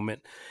big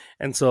moment,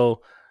 and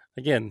so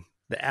again,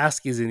 the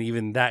ask isn't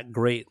even that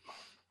great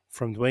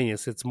from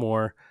Duenas. It's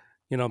more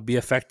be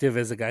effective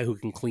as a guy who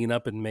can clean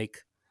up and make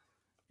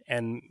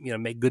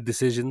good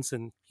decisions,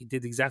 and he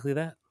did exactly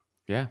that.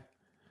 Yeah.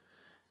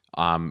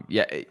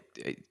 Yeah.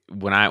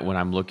 When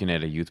I'm looking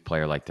at a youth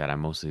player like that, I'm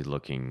mostly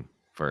looking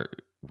for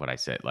what I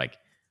said. Like,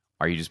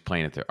 are you just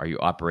playing are you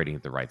operating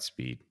at the right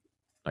speed?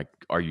 Like,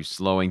 are you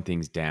slowing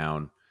things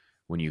down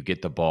when you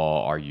get the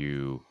ball? Are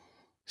you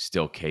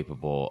still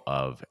capable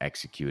of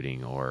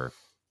executing, or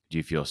do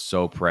you feel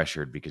so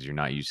pressured because you're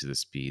not used to the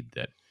speed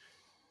that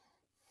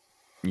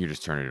you're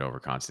just turning it over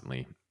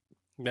constantly?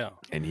 Yeah,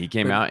 And he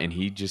came but out and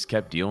he just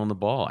kept dealing the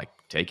ball. Like,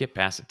 take it,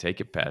 pass it, take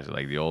it, pass it.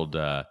 Like the old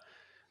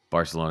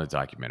Barcelona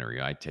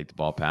documentary. I take the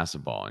ball, pass the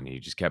ball, and he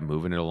just kept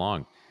moving it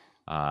along.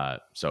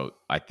 So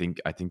I think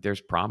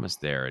there's promise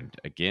there. And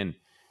again,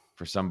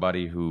 for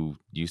somebody who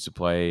used to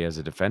play as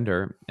a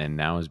defender and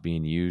now is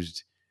being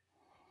used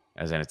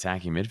as an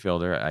attacking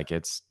midfielder, like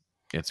it's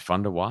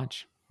fun to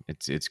watch.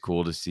 It's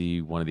cool to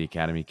see one of the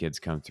academy kids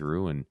come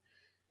through, and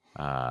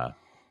uh,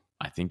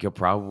 I think he'll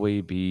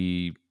probably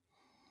be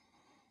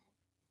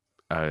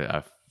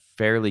a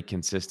fairly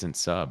consistent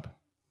sub.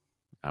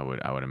 I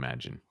would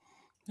imagine,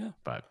 yeah.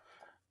 but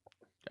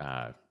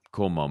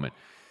cool moment.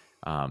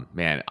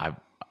 Man, I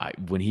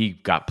when he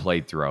got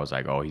played through, I was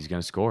like, oh, he's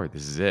gonna score.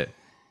 This is it.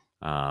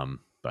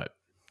 But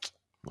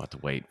we'll have to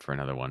wait for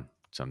another one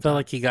Felt sometime.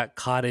 like he got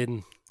caught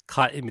in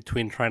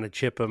between trying to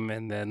chip him,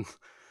 and then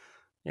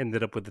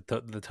ended up with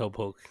the toe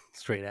poke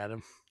straight at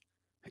him.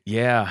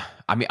 Yeah,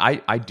 I mean,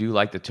 I do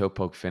like the toe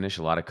poke finish.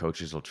 A lot of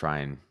coaches will try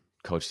and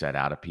coach that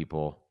out of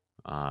people.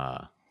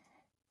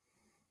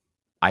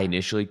 I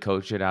initially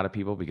coach it out of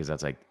people because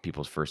that's like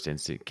people's first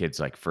instinct. Kids'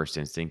 like first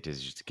instinct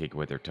is just to kick it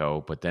with their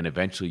toe, but then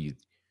eventually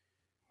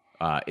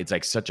it's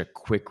like such a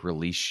quick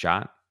release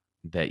shot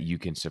that you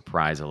can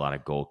surprise a lot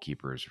of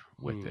goalkeepers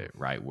with Hmm. it,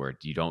 right? Where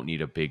you don't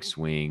need a big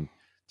swing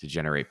to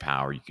generate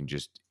power. You can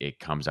just, it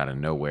comes out of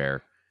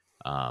nowhere,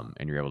 and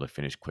you're able to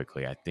finish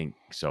quickly. I think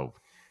so.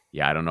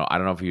 Yeah, I don't know. I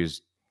don't know if he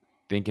was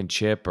thinking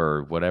chip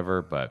or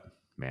whatever, but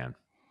man,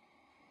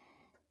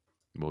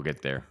 we'll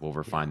get there. We'll Yeah,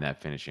 refine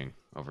that finishing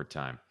over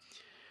time.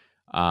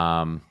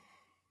 Um,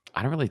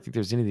 I don't really think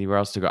there's anything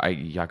else to go.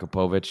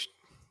 Jakubovic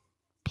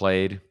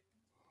played,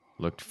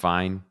 looked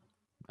fine.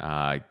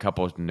 A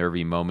couple of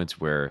nervy moments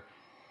where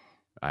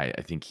I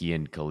think he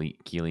and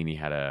Chiellini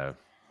had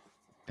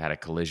a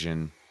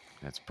collision.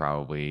 That's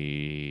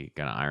probably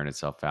gonna iron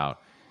itself out.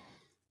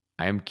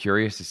 I am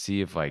curious to see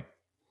if like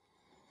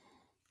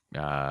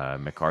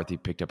McCarthy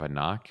picked up a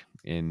knock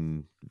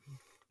in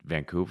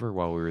Vancouver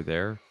while we were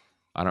there.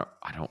 I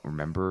don't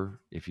remember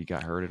if he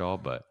got hurt at all,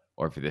 but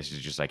or if this is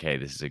just like, hey,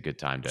 this is a good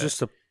time to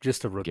just a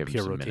give him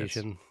pure some minutes.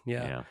 rotation.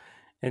 Yeah, Yeah.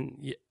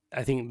 and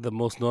I think the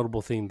most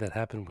notable thing that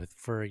happened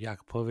for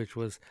Jakubovic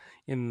was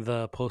in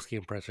the post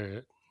game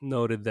presser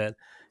noted that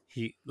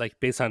he, like,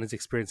 based on his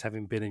experience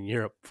having been in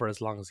Europe for as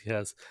long as he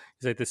has,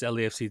 he's like, this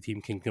LAFC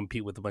team can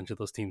compete with a bunch of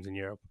those teams in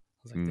Europe. I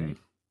was like, Mm. dang,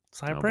 it's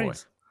high Oh boy.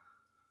 praise.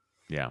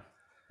 Yeah.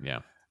 Yeah.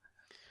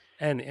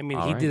 And I mean,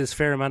 All he did right. his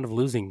fair amount of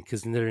losing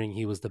considering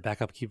he was the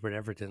backup keeper at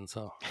Everton,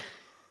 so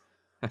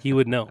he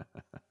would know.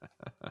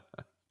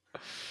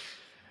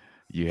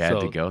 You had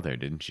to So go there,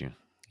 didn't you?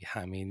 yeah,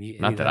 I mean,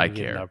 Not that I anytime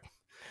you care. get an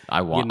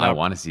I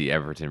want to see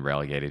Everton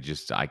relegated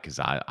just because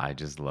I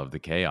just love the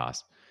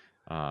chaos.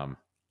 Um,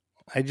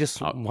 I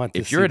just want to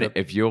if you're see an that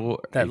if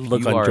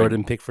look you on are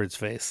Jordan Pickford's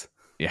face.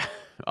 yeah.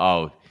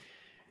 Oh,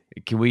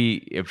 can we,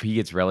 if he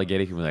gets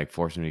relegated, can we like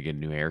force him to get a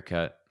new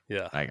haircut?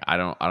 Yeah, Like I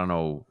don't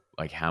know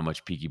like how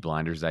much Peaky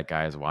Blinders that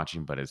guy is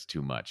watching, but it's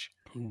too much.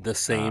 the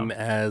same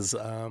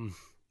Um,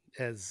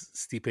 as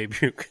Stipe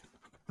Buke.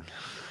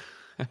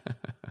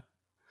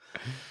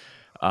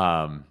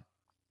 um,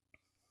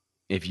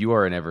 if you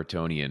are an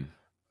Evertonian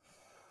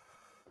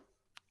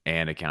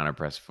and a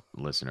Counterpress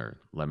listener,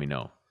 let me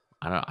know.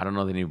 I don't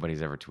know that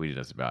anybody's ever tweeted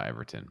us about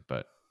Everton,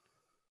 but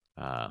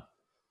uh,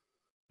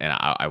 and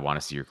I want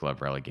to see your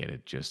club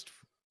relegated just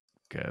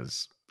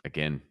because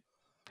again,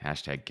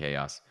 hashtag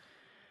chaos.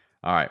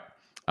 All right.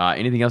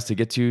 Anything else to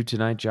get to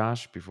tonight,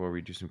 Josh, before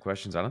we do some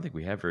questions? I don't think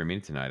we have very many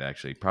tonight,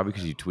 actually. Probably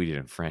because you tweeted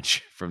in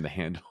French from the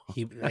handle.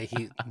 He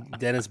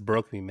Dennis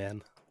broke me,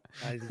 man.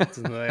 There's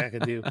nothing I can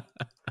do.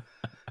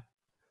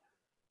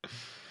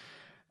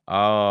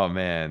 Oh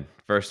man,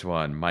 first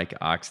one, Mike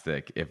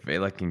Oxthick. If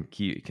Vela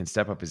can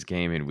step up his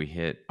game and we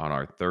hit on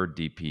our third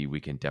DP, we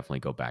can definitely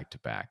go back to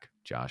back.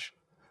 Josh.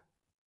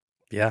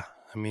 Yeah,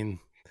 I mean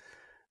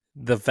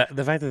the fact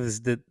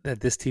that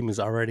this team is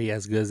already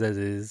as good as it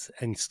is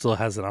and still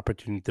has an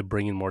opportunity to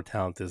bring in more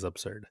talent is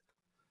absurd.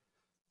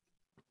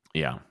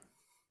 Yeah,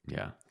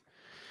 yeah.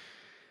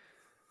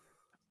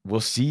 We'll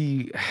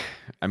see.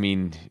 I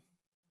mean,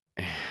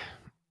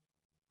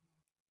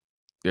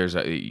 there's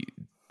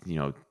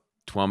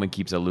Twelman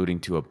keeps alluding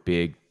to a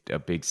big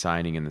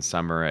signing in the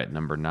summer at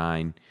number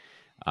 9.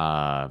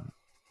 Uh,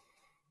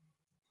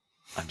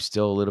 I'm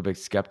still a little bit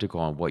skeptical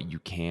on what you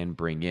can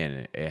bring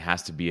in. It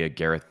has to be a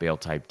Gareth Bale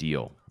type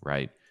deal,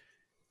 right?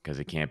 Because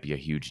it can't be a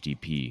huge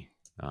DP.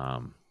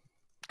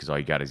 Because all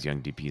you got is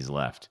young DPs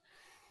left.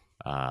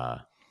 Uh,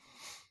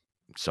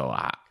 so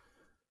I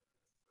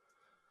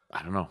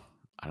don't know.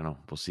 I don't know.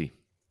 We'll see.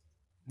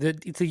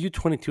 It's a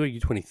U22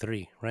 or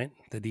U23, right?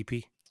 The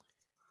DP.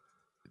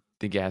 I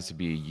think it has to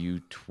be a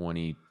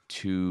U22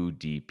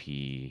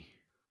 DP,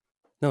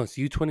 No, it's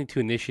U22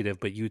 initiative,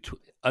 but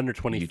under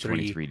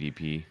 23. U23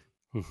 DP.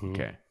 Mm-hmm.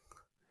 Okay,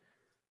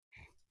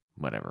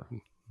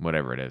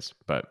 whatever it is,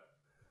 but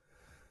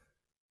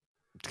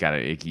it's got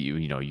to.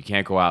 You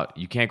can't go out.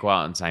 You can't go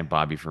out and sign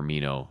Bobby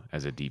Firmino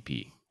as a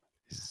DP.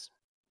 Is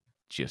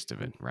gist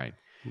of it, right?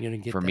 You're gonna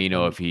get that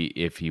Firmino, one.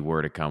 if he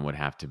were to come, would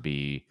have to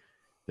be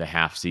the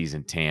half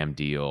season TAM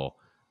deal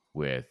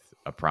with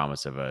a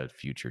promise of a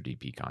future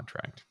DP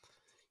contract.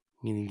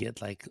 You're gonna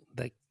get like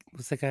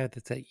what's that guy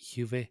that's at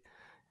Juve?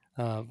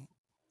 Uh,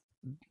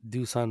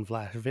 Dusan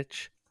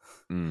Vlahovic.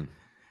 Mm,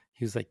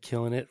 He was like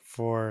killing it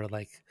for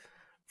like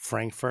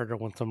Frankfurt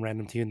or some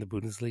random team in the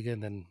Bundesliga,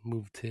 and then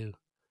moved to.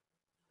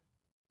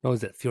 No,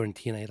 was it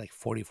Fiorentina? He had like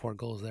 44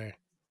 goals there.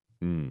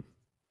 mm,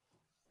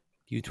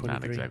 not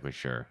U23. exactly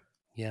sure.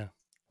 Yeah,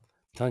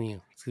 I'm telling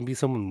you, it's gonna be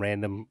some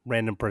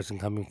random person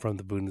coming from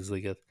the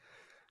Bundesliga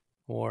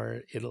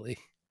or Italy.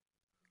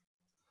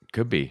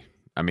 Could be.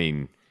 I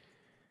mean,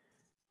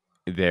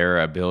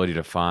 their ability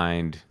to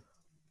find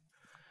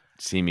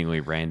seemingly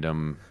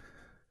random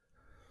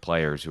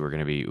players who are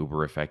going to be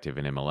uber effective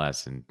in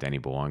MLS, and Danny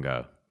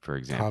Bouanga, for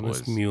example,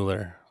 Thomas is.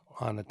 Mueller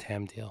on a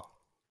TAM deal.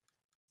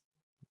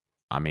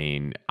 I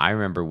mean, I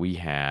remember we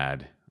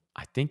had.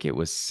 I think it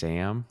was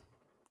Sam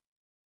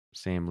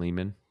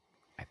Lehman.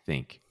 I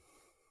think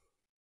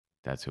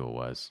that's who it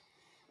was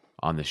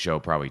on the show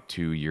probably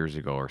 2 years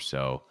ago or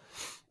so,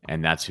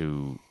 and that's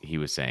who he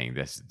was saying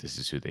this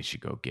is who they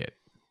should go get,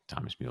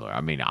 Thomas Mueller.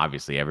 I mean,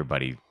 obviously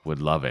everybody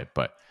would love it,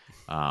 but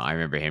I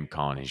remember him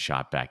calling his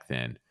shot back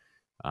then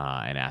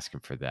and asking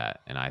for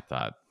that, and I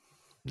thought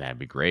that'd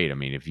be great. I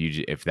mean,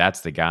 if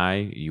that's the guy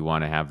you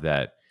want to have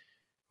that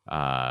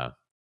uh,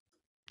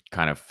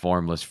 kind of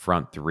formless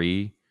front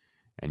three,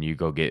 and you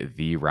go get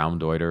the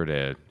Roundoiter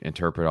to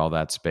interpret all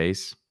that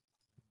space,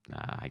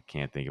 I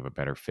can't think of a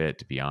better fit,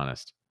 to be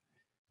honest.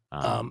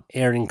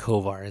 Aaron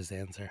Kovar is the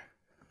answer.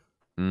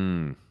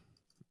 Mm,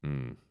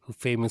 mm. Who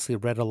famously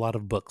read a lot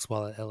of books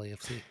while at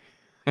LAFC.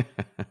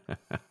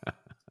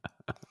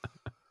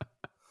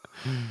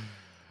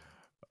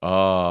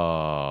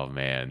 Oh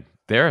man,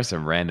 there are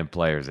some random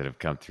players that have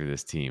come through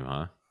this team,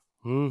 huh?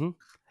 Mm-hmm.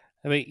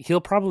 I mean,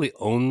 he'll probably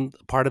own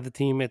part of the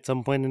team at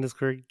some point in his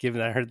career,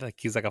 given I heard like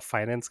he's like a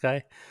finance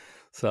guy.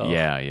 So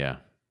Yeah, yeah,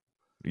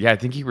 yeah. I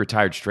think he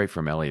retired straight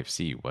from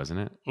LAFC, wasn't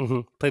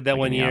it? played that Like in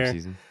one the off year,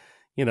 season.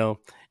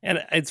 and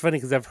it's funny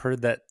because I've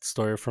heard that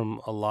story from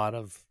a lot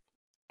of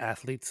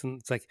athletes, and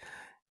it's like,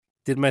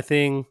 did my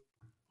thing,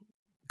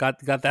 got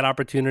that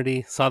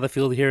opportunity, saw the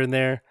field here and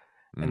there,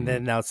 and Hmm.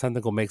 then now it's time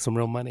to go make some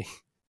real money.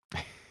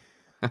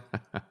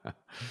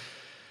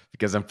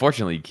 Because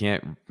unfortunately, you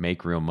can't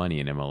make real money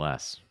in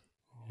MLS.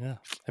 Yeah,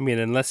 I mean,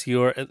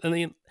 I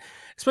mean,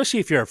 especially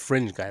if you're a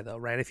fringe guy, though,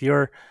 right? If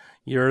you're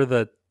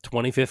the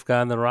 25th guy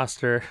on the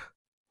roster,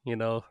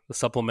 the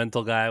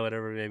supplemental guy,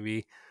 whatever it may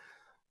be,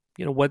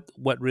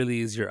 what really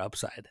is your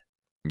upside,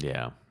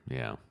 Yeah,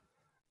 yeah,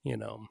 you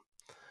know?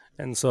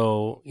 And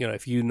so,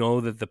 if you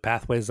know that the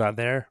pathway's not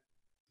there,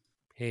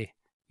 hey,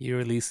 you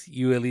at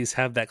least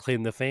have that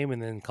claim to fame,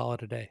 and then call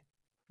it a day.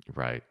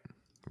 right,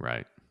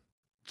 right.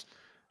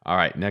 All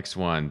right, next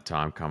one,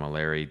 Tom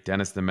Camilleri.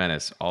 Dennis the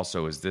Menace.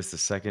 Also, is this the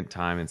second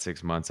time in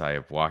 6 months I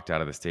have walked out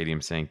of the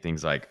stadium saying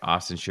things like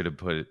Austin should have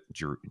put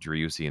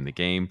Driussi in the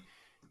game?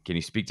 Can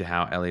you speak to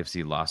how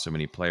LAFC lost so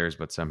many players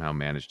but somehow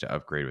managed to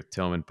upgrade with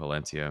Tillman,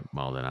 Palencia,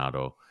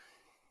 Maldonado,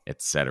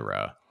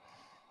 etc.?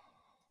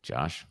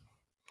 Josh?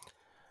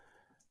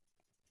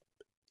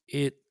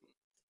 It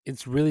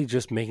it's really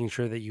just making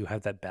sure that you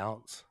have that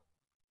balance,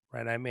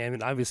 right? I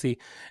mean, obviously,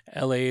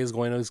 LA is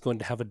going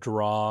to have a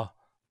draw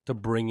to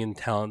bring in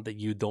talent that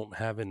you don't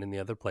have in any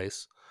other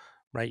place,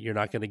 right? You're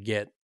not going to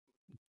get,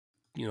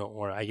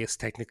 or I guess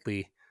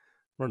technically,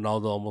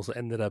 Ronaldo almost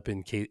ended up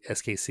in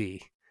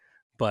SKC,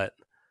 but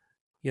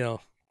you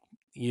know,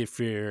 if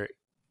you're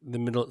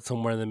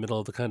somewhere in the middle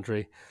of the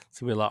country, it's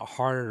gonna be a lot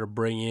harder to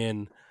bring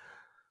in,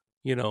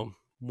 you know,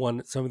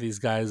 some of these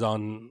guys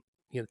on,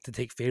 to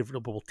take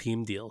favorable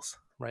team deals,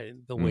 right?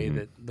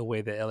 Mm-hmm. The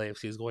way that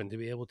LAFC is going to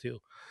be able to,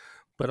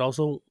 but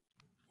also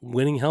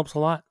winning helps a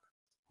lot,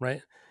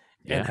 right?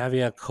 And Yeah.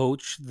 having a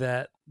coach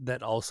that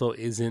also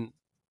isn't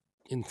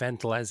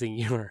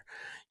infantilizing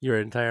your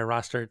entire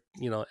roster,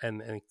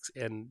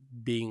 and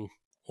being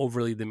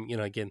overly them,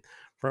 again,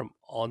 from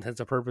all intents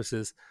and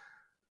purposes,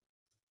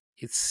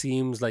 it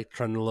seems like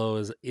Trundle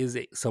is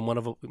somewhat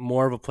of a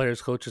more of a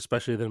player's coach,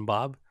 especially than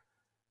Bob.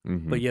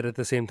 Mm-hmm. But yet at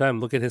the same time,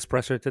 look at his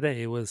presser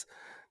today. It was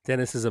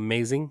Dennis is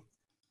amazing,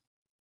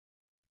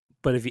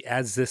 but if he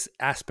adds this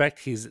aspect,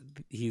 he's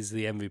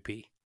the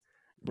MVP,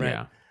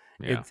 right?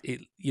 Yeah.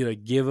 Yeah.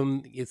 Give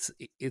him it's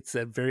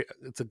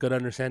a good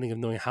understanding of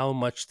knowing how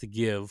much to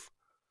give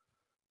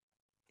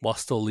while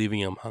still leaving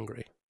him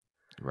hungry.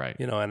 Right.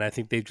 And I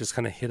think they've just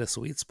kind of hit a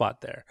sweet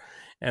spot there.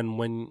 And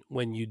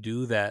when you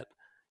do that,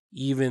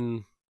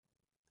 even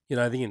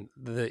I think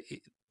the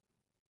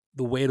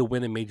way to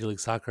win in Major League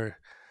Soccer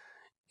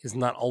is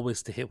not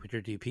always to hit with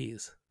your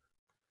DPs.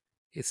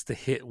 It's to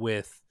hit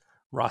with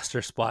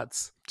roster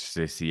spots Just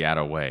the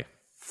Seattle way.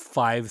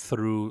 5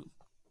 through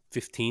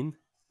 15,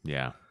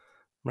 Yeah.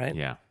 right?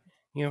 Yeah.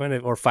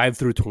 Or 5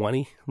 through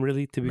 20,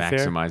 really, to be fair.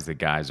 Maximize the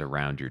guys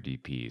around your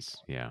DPs.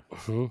 Yeah.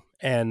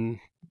 And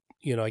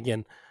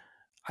again,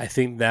 I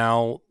think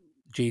now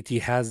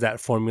JT has that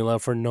formula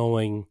for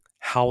knowing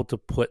how to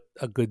put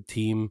a good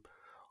team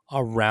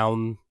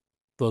around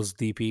those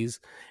DPs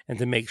and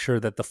to make sure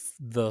that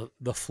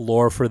the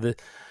floor for the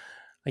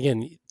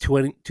again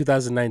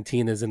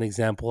 2019 is an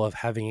example of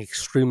having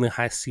extremely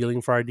high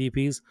ceiling for our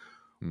DPs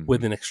Mm-hmm.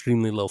 with an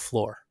extremely low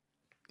floor,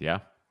 Yeah.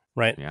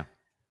 right? Yeah.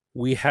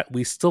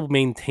 We still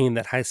maintain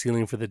that high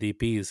ceiling for the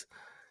DPs,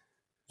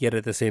 yet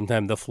at the same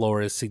time the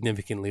floor is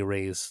significantly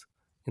raised,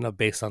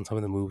 based on some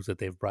of the moves that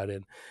they've brought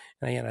in.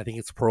 And again, I think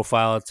it's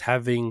profile, it's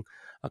having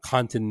a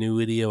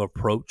continuity of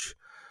approach,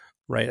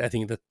 right? I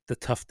think that the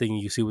tough thing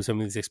you see with some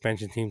of these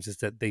expansion teams is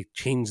that they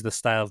change the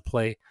style of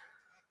play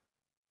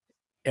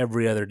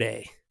every other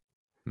day.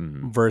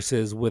 Mm-hmm.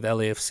 Versus with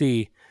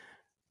LAFC,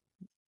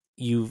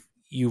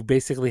 you've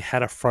basically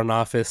had a front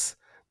office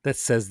that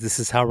says this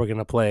is how we're going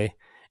to play,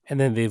 and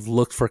then they've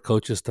looked for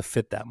coaches to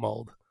fit that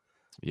mold.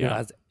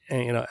 Yeah.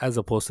 As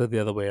opposed to the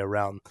other way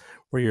around,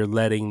 where you're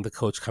letting the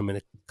coach come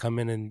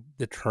in and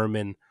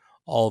determine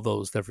all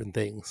those different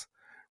things,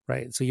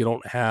 right? So you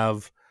don't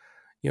have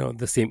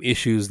the same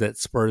issues that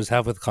Spurs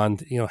have with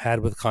had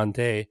with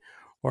Conte,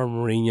 or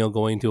Mourinho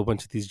going to a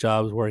bunch of these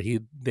jobs where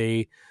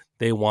they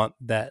want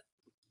that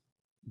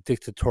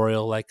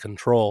dictatorial like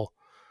control,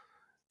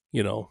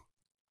 you know,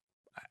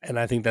 and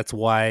I think that's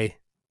why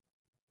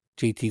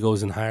JT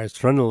goes and hires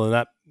Trundle, and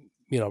not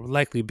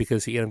likely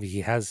because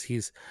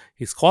he's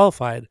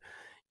qualified,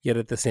 yet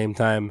at the same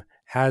time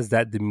has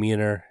that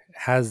demeanor,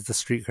 has the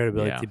street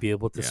credibility Yeah. to be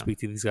able to Yeah. speak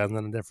to these guys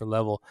on a different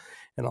level,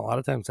 and a lot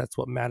of times that's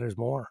what matters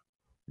more.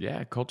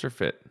 Yeah. Culture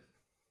fit.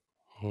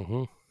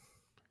 Mm-hmm.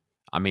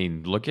 I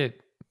mean, look at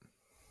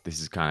this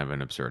is kind of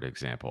an absurd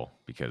example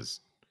because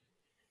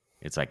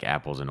it's like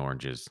apples and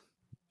oranges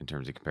in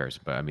terms of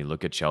comparison. But I mean,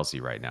 look at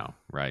Chelsea right now,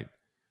 right?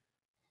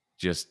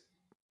 Just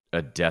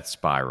a death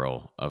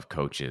spiral of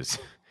coaches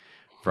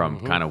from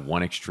Mm-hmm. kind of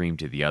one extreme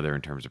to the other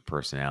in terms of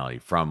personality,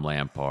 from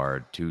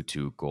Lampard to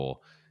Tuchel,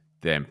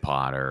 then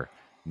Potter.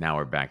 Now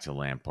we're back to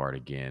Lampard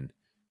again.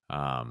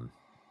 Um,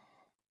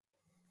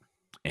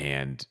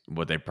 and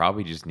what they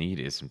probably just need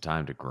is some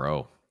time to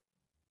grow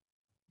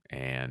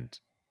and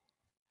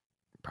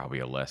probably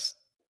a less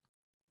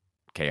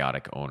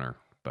chaotic owner.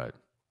 But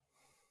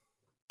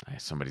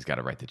somebody's got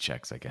to write the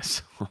checks, I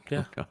guess. Who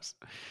Yeah. knows?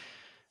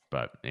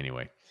 But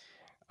anyway,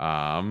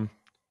 um,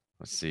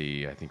 let's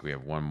see. I think we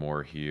have one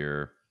more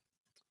here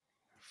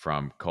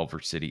from Culver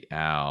City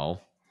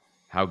Al.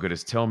 How good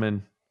is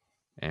Tillman?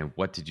 And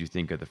what did you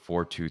think of the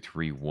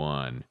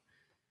 4-2-3-1?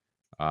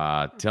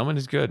 Tillman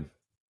is good.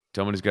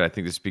 Tillman is good. I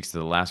think this speaks to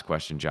the last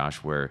question, Josh,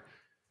 where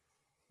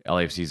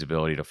LAFC's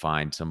ability to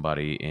find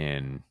somebody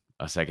in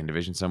a second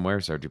division somewhere.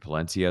 Sergio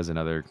Palencia is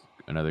another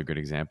good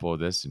example of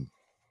this, and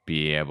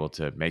be able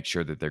to make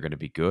sure that they're going to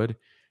be good.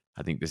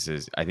 I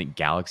think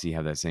Galaxy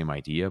have that same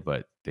idea,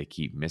 but they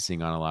keep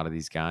missing on a lot of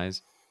these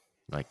guys,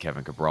 like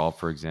Kevin Cabral,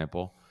 for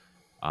example,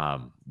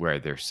 where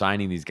they're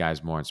signing these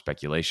guys more in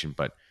speculation.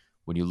 But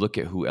when you look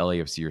at who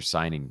LAFC are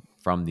signing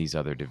from these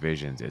other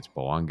divisions, it's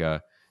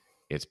Bouanga,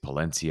 it's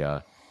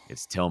Palencia,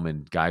 it's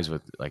Tillman, guys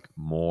with like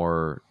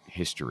more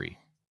history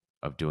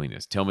of doing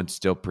this. Tillman's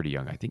still pretty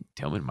young. I think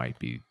Tillman might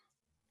be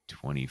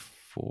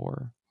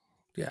 24.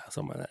 Yeah,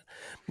 something like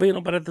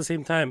that. But at the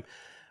same time,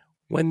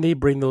 when they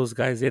bring those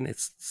guys in,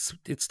 it's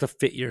to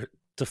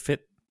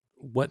fit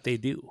what they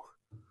do,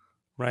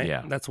 right?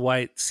 Yeah. That's why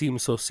it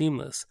seems so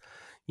seamless.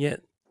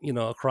 Yet,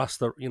 across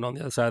the on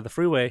the other side of the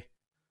freeway,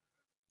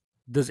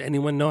 does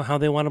anyone know how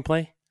they want to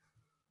play?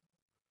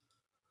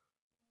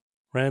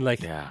 Right?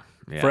 Like, Yeah.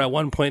 for Yeah. at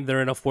one point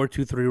they're in a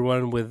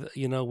 4-2-3-1 with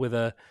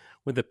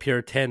with a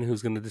pure 10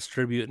 who's going to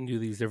distribute and do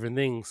these different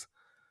things,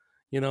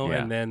 Yeah.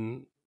 and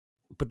then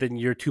but then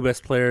your two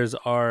best players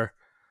are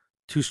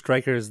two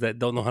strikers that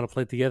don't know how to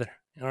play together.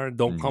 or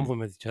don't Mm-hmm.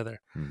 complement each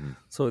other. Mm-hmm.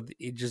 So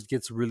it just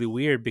gets really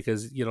weird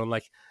because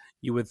like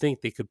you would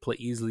think they could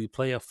easily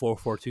play a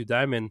 4-4-2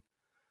 diamond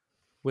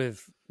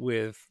with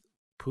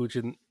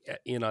Putin,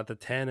 at the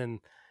 10, and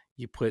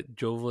you put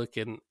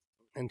Jovic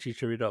and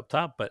Chicharito up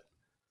top. But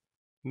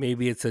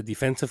maybe it's a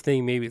defensive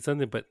thing, maybe it's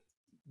something. But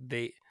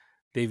they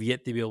they've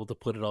yet to be able to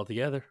put it all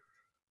together.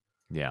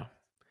 Yeah.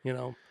 You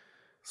know,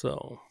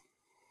 so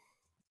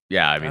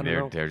Yeah, I I mean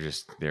don't know.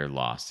 they're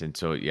lost. And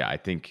so yeah, I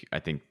think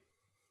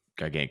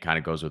again it kind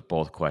of goes with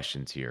both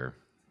questions here.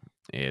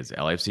 Is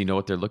LAFC know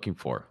what they're looking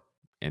for?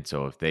 And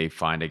so if they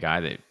find a guy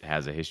that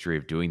has a history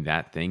of doing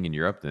that thing in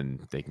Europe,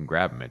 then they can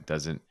grab him. It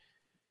doesn't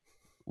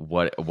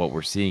what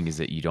we're seeing is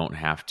that you don't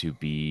have to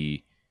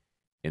be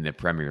in the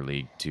Premier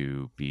League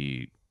to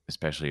be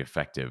especially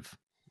effective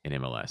in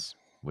MLS,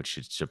 which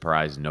should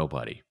surprise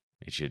nobody.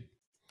 It should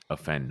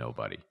offend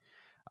nobody.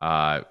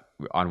 Uh,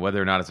 on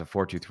whether or not it's a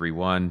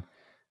 4-2-3-1,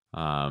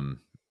 um,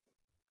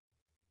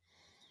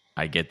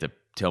 I get that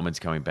Tillman's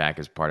coming back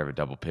as part of a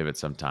double pivot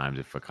sometimes.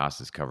 If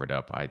Acosta's covered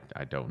up, I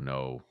don't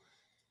know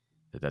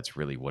that that's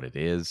really what it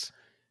is.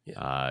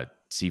 Yeah,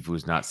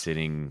 Sifu's not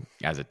sitting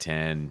as a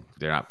 10.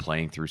 They're not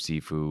playing through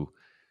Sifu.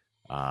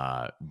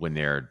 When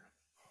they're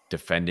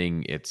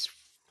defending, it's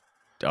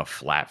a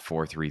flat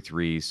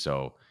 4-3-3.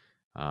 So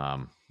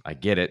I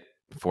get it,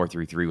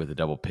 4-3-3 with a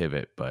double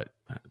pivot, but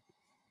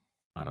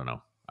I don't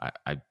know.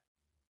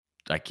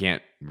 I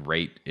can't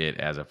rate it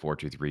as a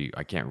 4-2-3.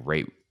 I can't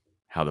rate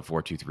how the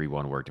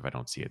 4-2-3-1 worked if I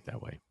don't see it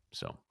that way.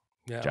 So,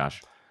 yeah,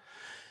 Josh,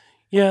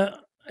 yeah.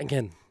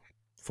 Again,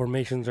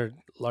 formations are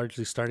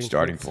largely starting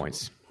starting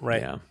points, points.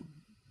 right? Yeah.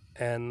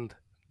 And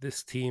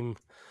this team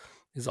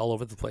is all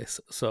over the place.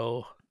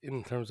 So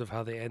in terms of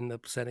how they end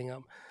up setting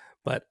up,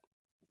 but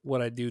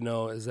what I do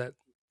know is that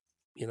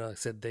I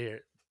said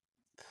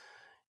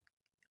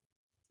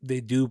they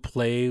do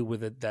play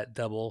with that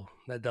double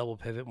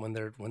pivot when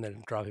they're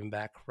dropping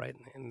back, right?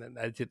 And then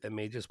I think that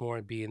may just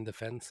more be in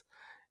defense,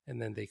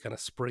 and then they kind of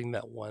spring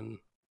that one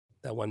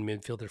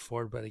midfielder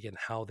forward. But again,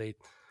 how they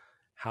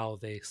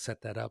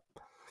set that up,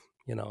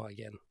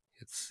 again,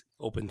 it's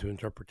open to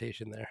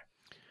interpretation there.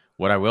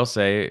 What I will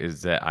say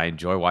is that I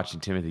enjoy watching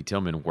Timothy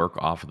Tillman work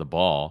off of the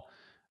ball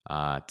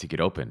to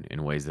get open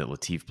in ways that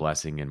Latif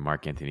Blessing and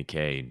Mark Anthony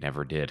Kaye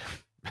never did.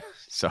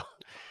 So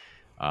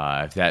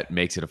if that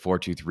makes it a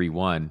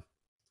 4-2-3-1,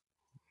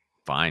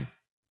 fine.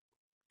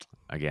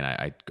 Again,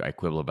 I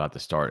quibble about the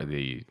start of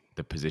the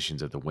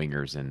positions of the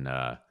wingers and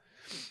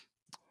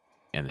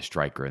the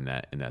striker in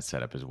that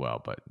setup as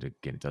well. But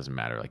again, it doesn't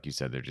matter. Like you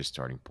said, they're just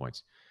starting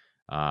points.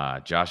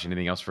 Josh,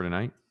 anything else for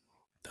tonight?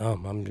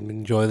 I'm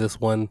enjoy this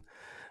one.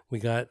 We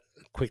got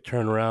a quick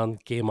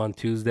turnaround game on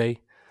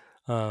Tuesday.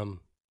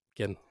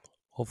 Again,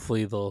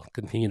 hopefully they'll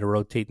continue to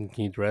rotate and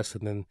continue to rest,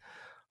 and then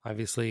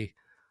obviously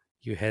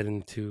you head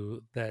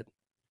into that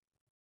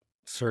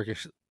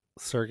circus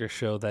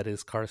show that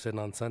is Carson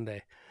on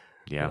Sunday.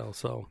 Yeah,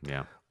 So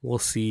yeah, we'll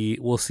see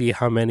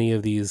how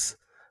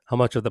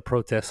much of the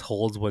protest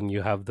holds when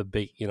you have the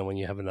big, when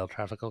you have an El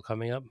Tráfico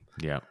coming up.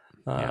 yeah,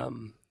 yeah.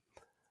 Um,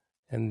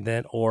 and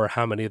then, or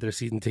how many of their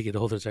season ticket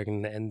holders are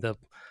going to end up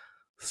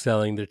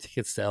selling their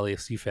tickets to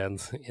LAFC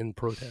fans in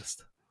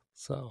protest.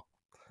 So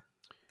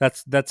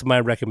that's my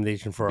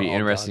recommendation It'll for be all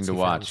interesting to Galaxy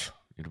watch. fans.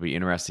 It'll be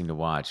interesting to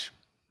watch.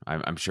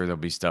 I'm sure there'll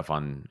be stuff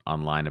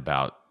online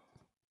about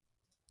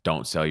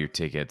don't sell your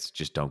tickets,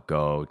 just don't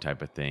go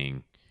type of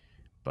thing.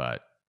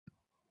 But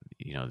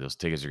those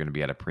tickets are going to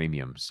be at a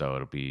premium, so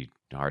it'll be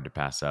hard to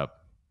pass up.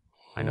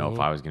 I know if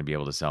Mm-hmm. I was going to be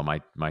able to sell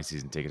my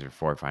season tickets for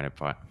 400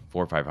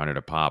 or 500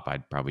 a pop,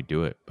 I'd probably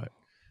do it. But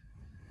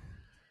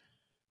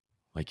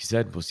like you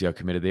said, we'll see how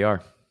committed they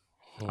are.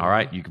 All Mm-hmm.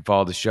 right, you can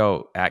follow the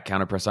show at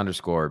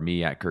 @counterpress_,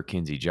 me at Kirk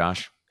Kinsey.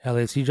 Josh.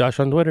 LAFC Josh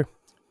on Twitter.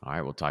 All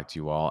right, we'll talk to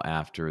you all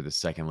after the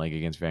second leg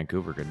against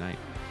Vancouver. Good night.